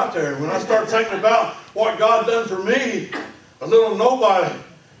before I got there. And when I start thinking about what God done for me, a little nobody,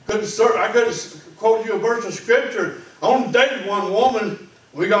 I couldn't quote you a verse of scripture. I only dated one woman.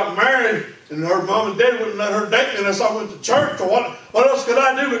 We got married, and her mom and dad wouldn't let her date me unless I went to church. So what else could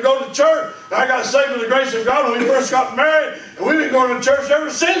I do but go to church? And I got saved with the grace of God when we first got married, and we've been going to church ever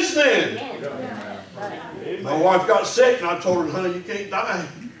since then. My wife got sick, and I told her, honey, you can't die,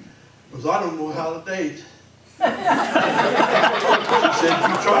 because I don't know how to date. She said, if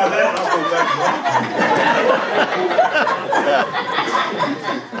you try that, I'll go back.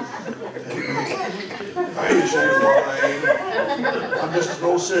 I ain't ashamed of what I am. I'm just an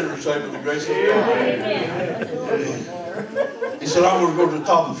old sinner saved with the grace of God. He said, I'm going to go to the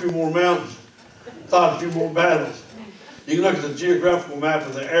top of a few more mountains, fight a few more battles. You can look at the geographical map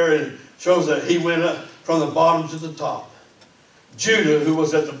of the area, and it shows that he went up from the bottom to the top. Judah, who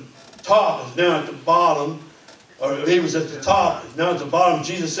was at the top, is now at the bottom. Or he was at the top, is now at the bottom.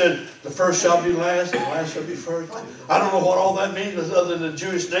 Jesus said, the first shall be last, and the last shall be first. I don't know what all that means other than the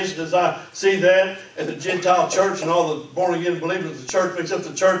Jewish nation as I see that, and the Gentile church and all the born-again believers, the church makes up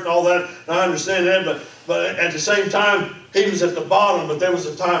the church and all that. And I understand that, but at the same time, he was at the bottom, but there was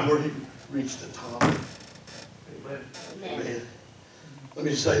a time where he reached the top. Amen. Let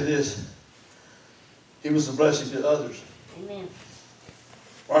me say this. He was a blessing to others. Amen.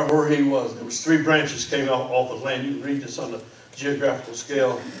 Right where he was, there was 3 branches came off the land. You can read this on the geographical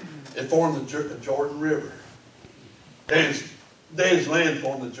scale. It formed the Jordan River. Dan's land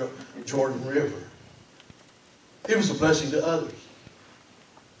formed the Jordan River. He was a blessing to others.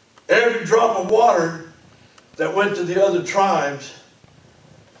 Every drop of water that went to the other tribes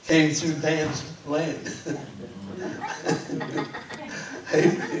came through Dan's land.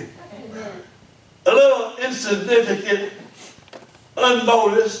 Amen. A little insignificant,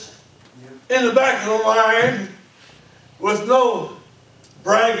 unnoticed, in the back of the line, with no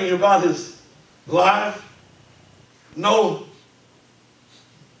bragging about his life, no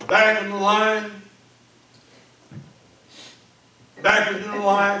back of the line, back into the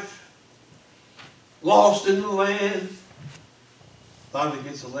life, lost in the land, finally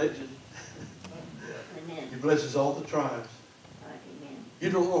gets a legend. He blesses all the tribes. You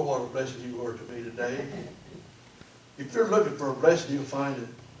don't know what a blessing you were to me today. If you're looking for a blessing, you'll find it.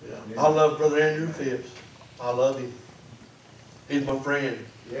 I love Brother Andrew Phipps. I love him. He's my friend.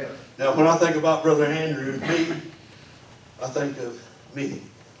 Now, when I think about Brother Andrew and me, I think of me.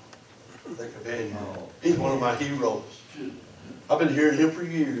 I think of Andrew. He's one of my heroes. I've been hearing him for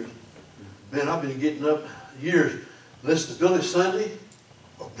years. Man, I've been getting up years. Listen to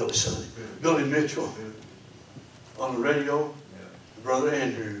Billy Mitchell on the radio. Brother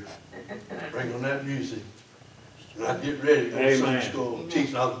Andrew, bring on that music. And I'd get ready to go to Sunday school,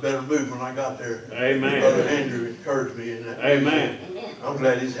 teaching. I was in a better mood when I got there. Amen. Brother Andrew encouraged me in that. Amen. Music. I'm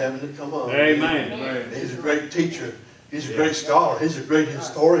glad he's having it come on. Amen. He's a great teacher. He's a great scholar. He's a great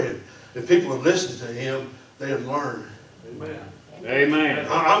historian. If people would listen to him, they'd learn. Amen. Amen.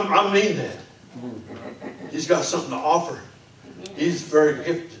 I mean that. He's got something to offer. He's very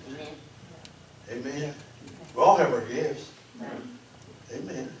gifted. Amen. We all have our gifts.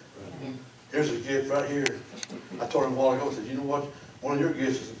 Amen. Here's a gift right here. I told him a while ago, I said, you know what? One of your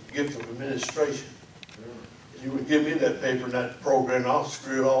gifts is a gift of administration. If you would give me that paper and that program, I'll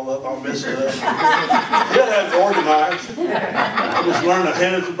screw it all up. I'll mess it up. He'll have it organized. I just learned to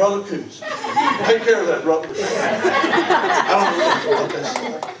hand it to Brother Coons. Take care of that, brother. I don't know about this.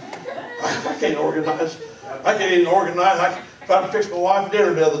 I can't organize. I can't even organize. I tried to fix my wife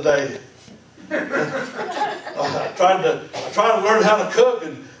dinner the other day. I tried to learn how to cook,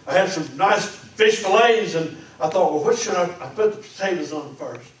 and I had some nice fish fillets, and I thought, well, what should I put the potatoes on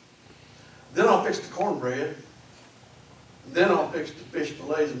first. Then I'll fix the cornbread. Then I'll fix the fish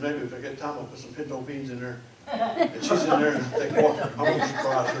fillets, and maybe if I get time, I'll put some pinto beans in there. And she's in there, and I think, boy, I'm going to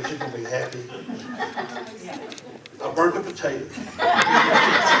surprise her. She's going to be happy. I burnt the potatoes.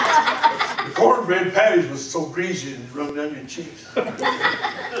 The cornbread patties was so greasy and run down your cheeks.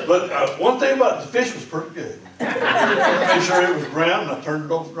 But one thing about it, the fish was pretty good. Made sure it was brown, and I turned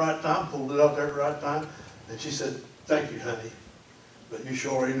it over at the right time, pulled it out there at the right time, and she said, "Thank you, honey, but you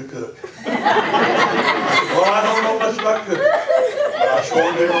sure ain't a cook." I said, "Well, I don't know much about cooking, but I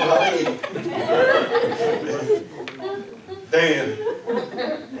sure do know how to eat." Dan,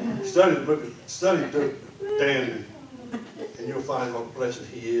 study Dan, and you'll find what a blessing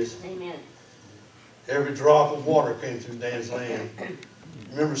he is. Amen. Every drop of water came through Dan's land.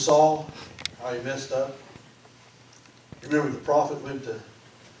 Remember Saul, how he messed up? Remember the prophet went to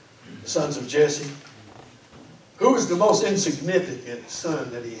the sons of Jesse? Who was the most insignificant son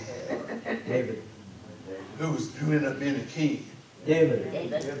that he had? David. Who ended up being a king? David.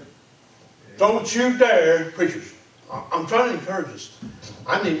 David. Don't you dare, preachers. I'm trying to encourage us.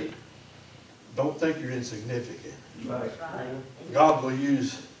 Don't think you're insignificant. Right. Right. God will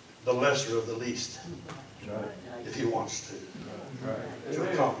use the lesser of the least Right. if he wants to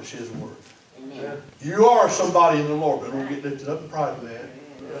Right. accomplish his work. Amen. You are somebody in the Lord, but don't get lifted up in pride, man.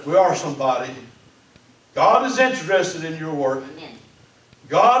 We are somebody. God is interested in your work. Amen.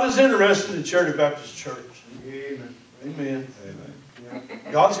 God is interested in Charity Baptist Church. Amen. Amen. Amen.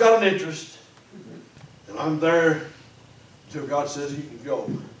 God's got an interest, and I'm there until God says you can go.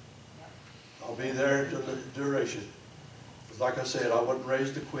 I'll be there till the duration. Because like I said, I wasn't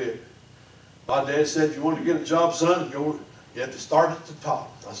raised to quit. My dad said, if you want to get a job, son, you have to start at the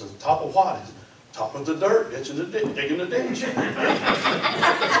top. I said, the top of what? He said, top of the dirt, digging the ditch.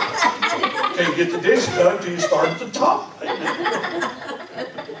 Can't get the ditch dug until you start at the top.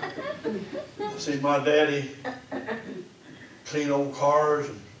 I see my daddy clean old cars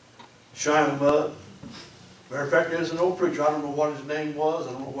and shine them up. Matter of fact, there's an old preacher, I don't know what his name was,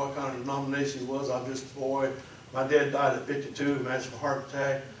 I don't know what kind of denomination he was, I'm just a boy. My dad died at 52, he managed a heart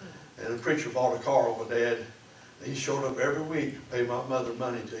attack, and the preacher bought a car off my dad. He showed up every week to pay my mother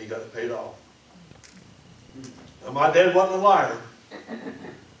money until he got it paid off. Now, my dad wasn't a liar,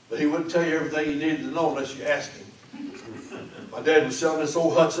 but he wouldn't tell you everything you needed to know unless you asked him. My dad was selling this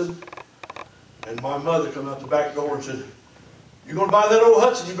old Hudson, and my mother come out the back door and said, "You're going to buy that old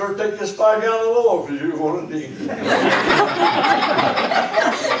Hudson, you better take this 5-gallon of oil because you're going to need it."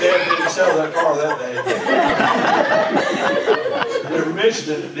 Dad didn't sell that car that day. He never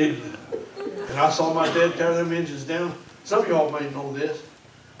mentioned it needed it. And I saw my dad tear them engines down. Some of y'all may know this.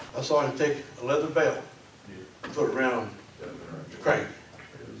 I saw him take a leather belt and put it around the crank.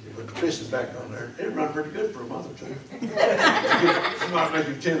 Put the piston back on there. It run pretty good for a month or two. He might make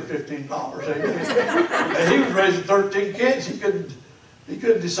him $10 or $15. And he was raising 13 kids. He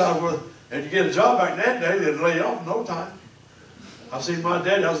couldn't decide whether. And to get a job back in that day, they'd lay you off in no time. I seen my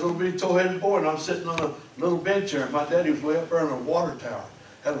daddy. I was a little bitty toe-headed boy, and I'm sitting on a little bench here. And my daddy was way up there in a water tower.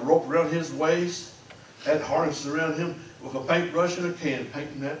 Had a rope around his waist. Had harnesses around him with a paintbrush and a can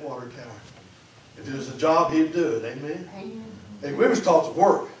painting that water tower. If it was a job, he'd do it. Amen. Amen. Hey, we was taught to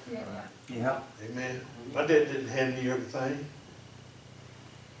work. Yeah. Amen. My dad didn't hand me everything,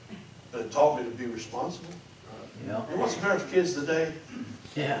 but it taught me to be responsible. Yeah. And what's the matter with kids today?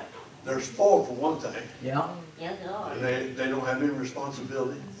 Yeah. They're spoiled for one thing, Yeah. Yes, Lord. and they don't have any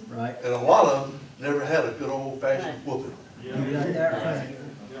responsibility. Right. And a lot of them never had a good old-fashioned whooping. You got that right.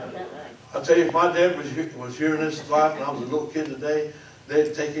 Got that right. I tell you, if my dad was here in this life and I was a little kid today,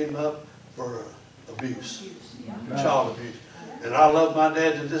 they'd take him up for abuse, child abuse. And I love my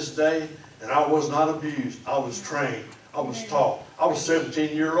dad to this day, and I was not abused. I was trained. I was taught. I was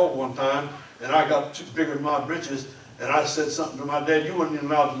 17-year-old one time, and I got bigger than my britches, and I said something to my dad. You wouldn't even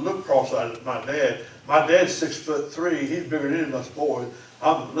allowed to look cross-eyed at my dad. My dad's 6'3". He's bigger than any of us boys.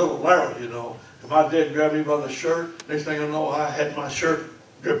 I'm a little Larrell, you know. And my dad grabbed me by the shirt. Next thing I know, I had my shirt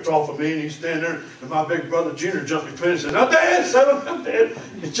ripped off of me, and he's standing there, and my big brother Junior jumped between us and said, "Now, Dad, settle down, Dad.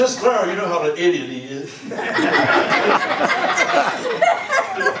 It's just Larrell. You know how the idiot he is."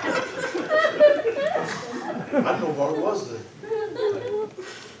 I know what it was then.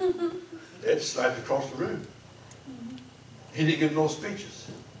 Dad slapped across the room. He didn't give no speeches.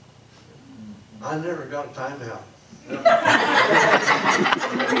 I never got a timeout.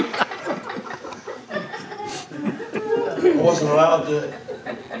 I wasn't allowed to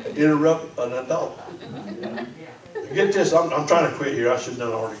interrupt an adult. Get this, I'm trying to quit here. I should have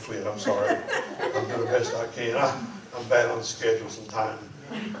done already quit. I'm sorry. I'm doing the best I can. I'm bad on schedules and time.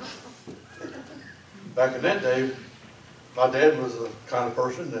 Back in that day, my dad was the kind of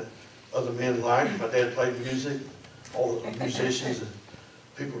person that other men liked. My dad played music. All the musicians and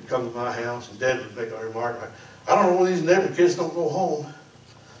people would come to my house, and Dad would make a remark like, I don't know where these neighbor kids don't go home.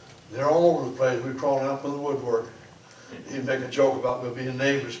 They're all over the place. We're crawling out from the woodwork. He'd make a joke about me being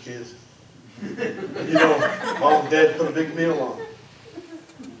neighbor's kids. And you know, Mom and Dad put a big meal on.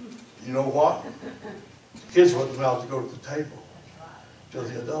 You know what? The kids wasn't allowed to go to the table till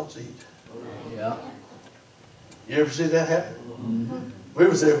the adults eat. Yeah. You ever see that happen? We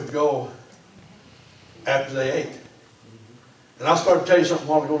was able to go after they ate. And I started to tell you something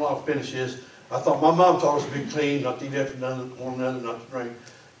while ago, and I'll finish this. I thought my mom taught us to be clean, not to eat after one another, not to drink.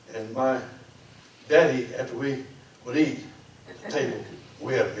 And my daddy, after we would eat at the table,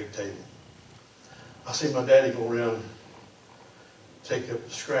 we had a big table. I see my daddy go around, take up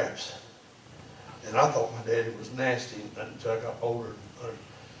the scraps. And I thought my daddy was nasty until I got older.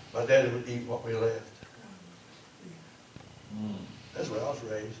 My daddy would eat what we left. That's where I was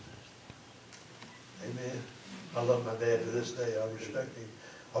raised. Amen. I love my dad to this day. I respect him.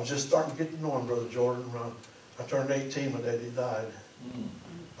 I was just starting to get to know him, Brother Jordan. When I turned 18, my daddy died.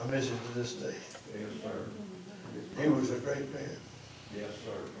 I miss him to this day. Yes, sir. He was a great man. Yes,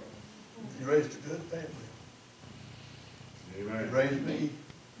 sir. He raised a good family. He Amen. raised me.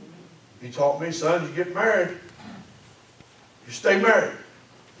 He taught me, son, you get married, you stay married.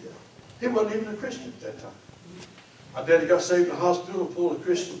 Yeah. He wasn't even a Christian at that time. My daddy got saved in a hospital full of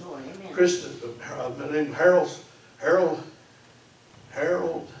Christians. Named Harold,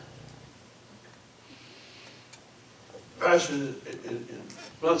 pastor in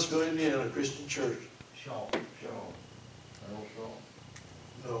Blountsville, Indiana, Christian church. Shaw. Harold Shaw.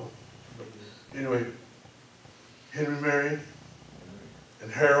 No. Anyway, Henry Marion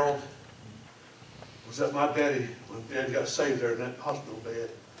and Harold was at my daddy when Dad got saved there in that hospital bed.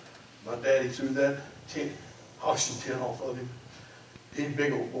 My daddy threw that oxygen tin off of him. He's a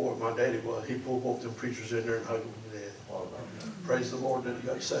big old boy, my daddy was. He pulled both them preachers in there and hugged them to death. Praise the Lord that he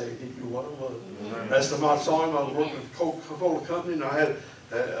got saved. He knew what it was. Last time I saw him, I was working with the Coca-Cola company, and I had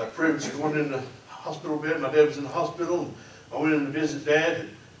a privilege of going in the hospital bed. My dad was in the hospital, and I went in to visit Dad. And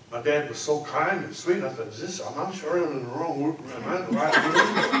my dad was so kind and sweet. I thought, I'm sure I'm in the wrong room. Am I in the right room?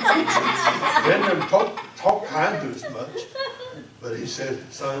 Dad never talk kind to us much. But he said,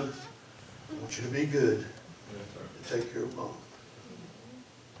 son, I want you to be good and take care of Mom.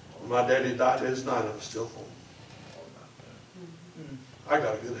 When my daddy died last night, I was still home. I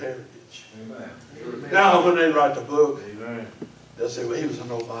got a good heritage. Amen. Now, when they write the book, Amen. they'll say, well, he was a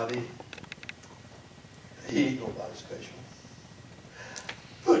nobody. He ain't nobody special.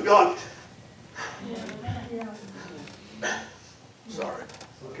 But God, sorry,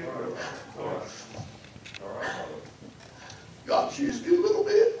 All right. God's used me a little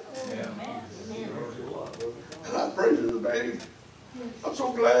bit, Yeah. and I praise His name. I'm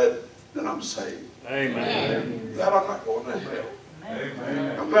so glad that I'm saved. Amen. Glad I'm not going to hell.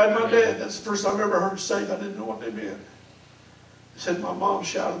 Amen. I'm glad my dad, that's the first time I ever heard saved. I didn't know what they meant. He said my mom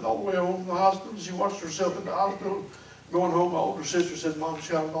shouted all the way home from the hospital. She watched herself in the hospital. Going home, my older sister said mom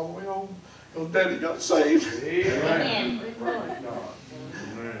shouted all the way home because daddy got saved. Amen.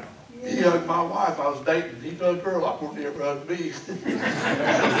 He hugged my wife. I was dating. He hugged her a lot more than he ever hugged me.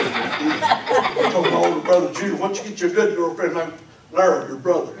 I told my older brother, Judah, why don't you get you a good girlfriend like Larrell, your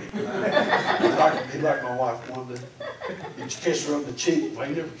brother? He liked my wife one day. He'd kiss her on the cheek. Well,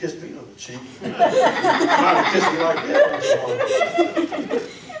 he never kissed me on the cheek. He might have kissed me like that.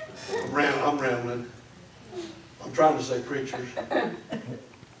 I'm rambling. I'm trying to say, preachers,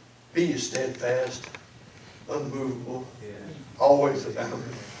 be ye steadfast, unmovable, always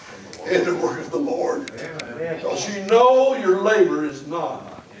abounding in the work of the Lord. Because you know your labor is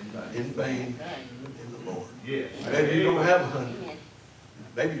not in vain in the Lord. Yes. Maybe you don't have 100.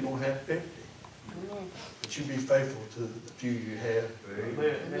 Maybe you don't have 50. But you be faithful to the few you have.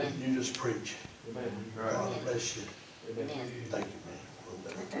 You just preach. God bless you. Thank you,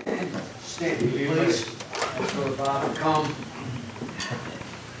 man. Stand, please. For the Bible come.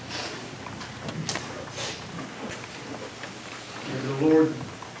 And the Lord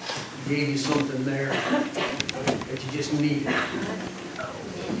gave you something there that you just needed.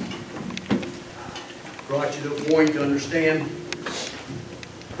 Brought you to a point to understand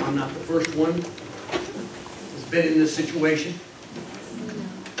I'm not the first one that's been in this situation.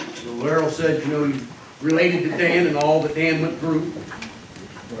 So Larrell said, you know, you related to Dan and all that Dan went through.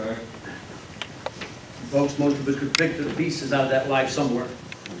 Right. Folks, most of us could pick the pieces out of that life somewhere.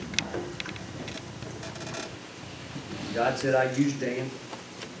 God said, I use Dan.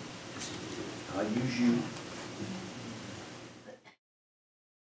 I'll use you.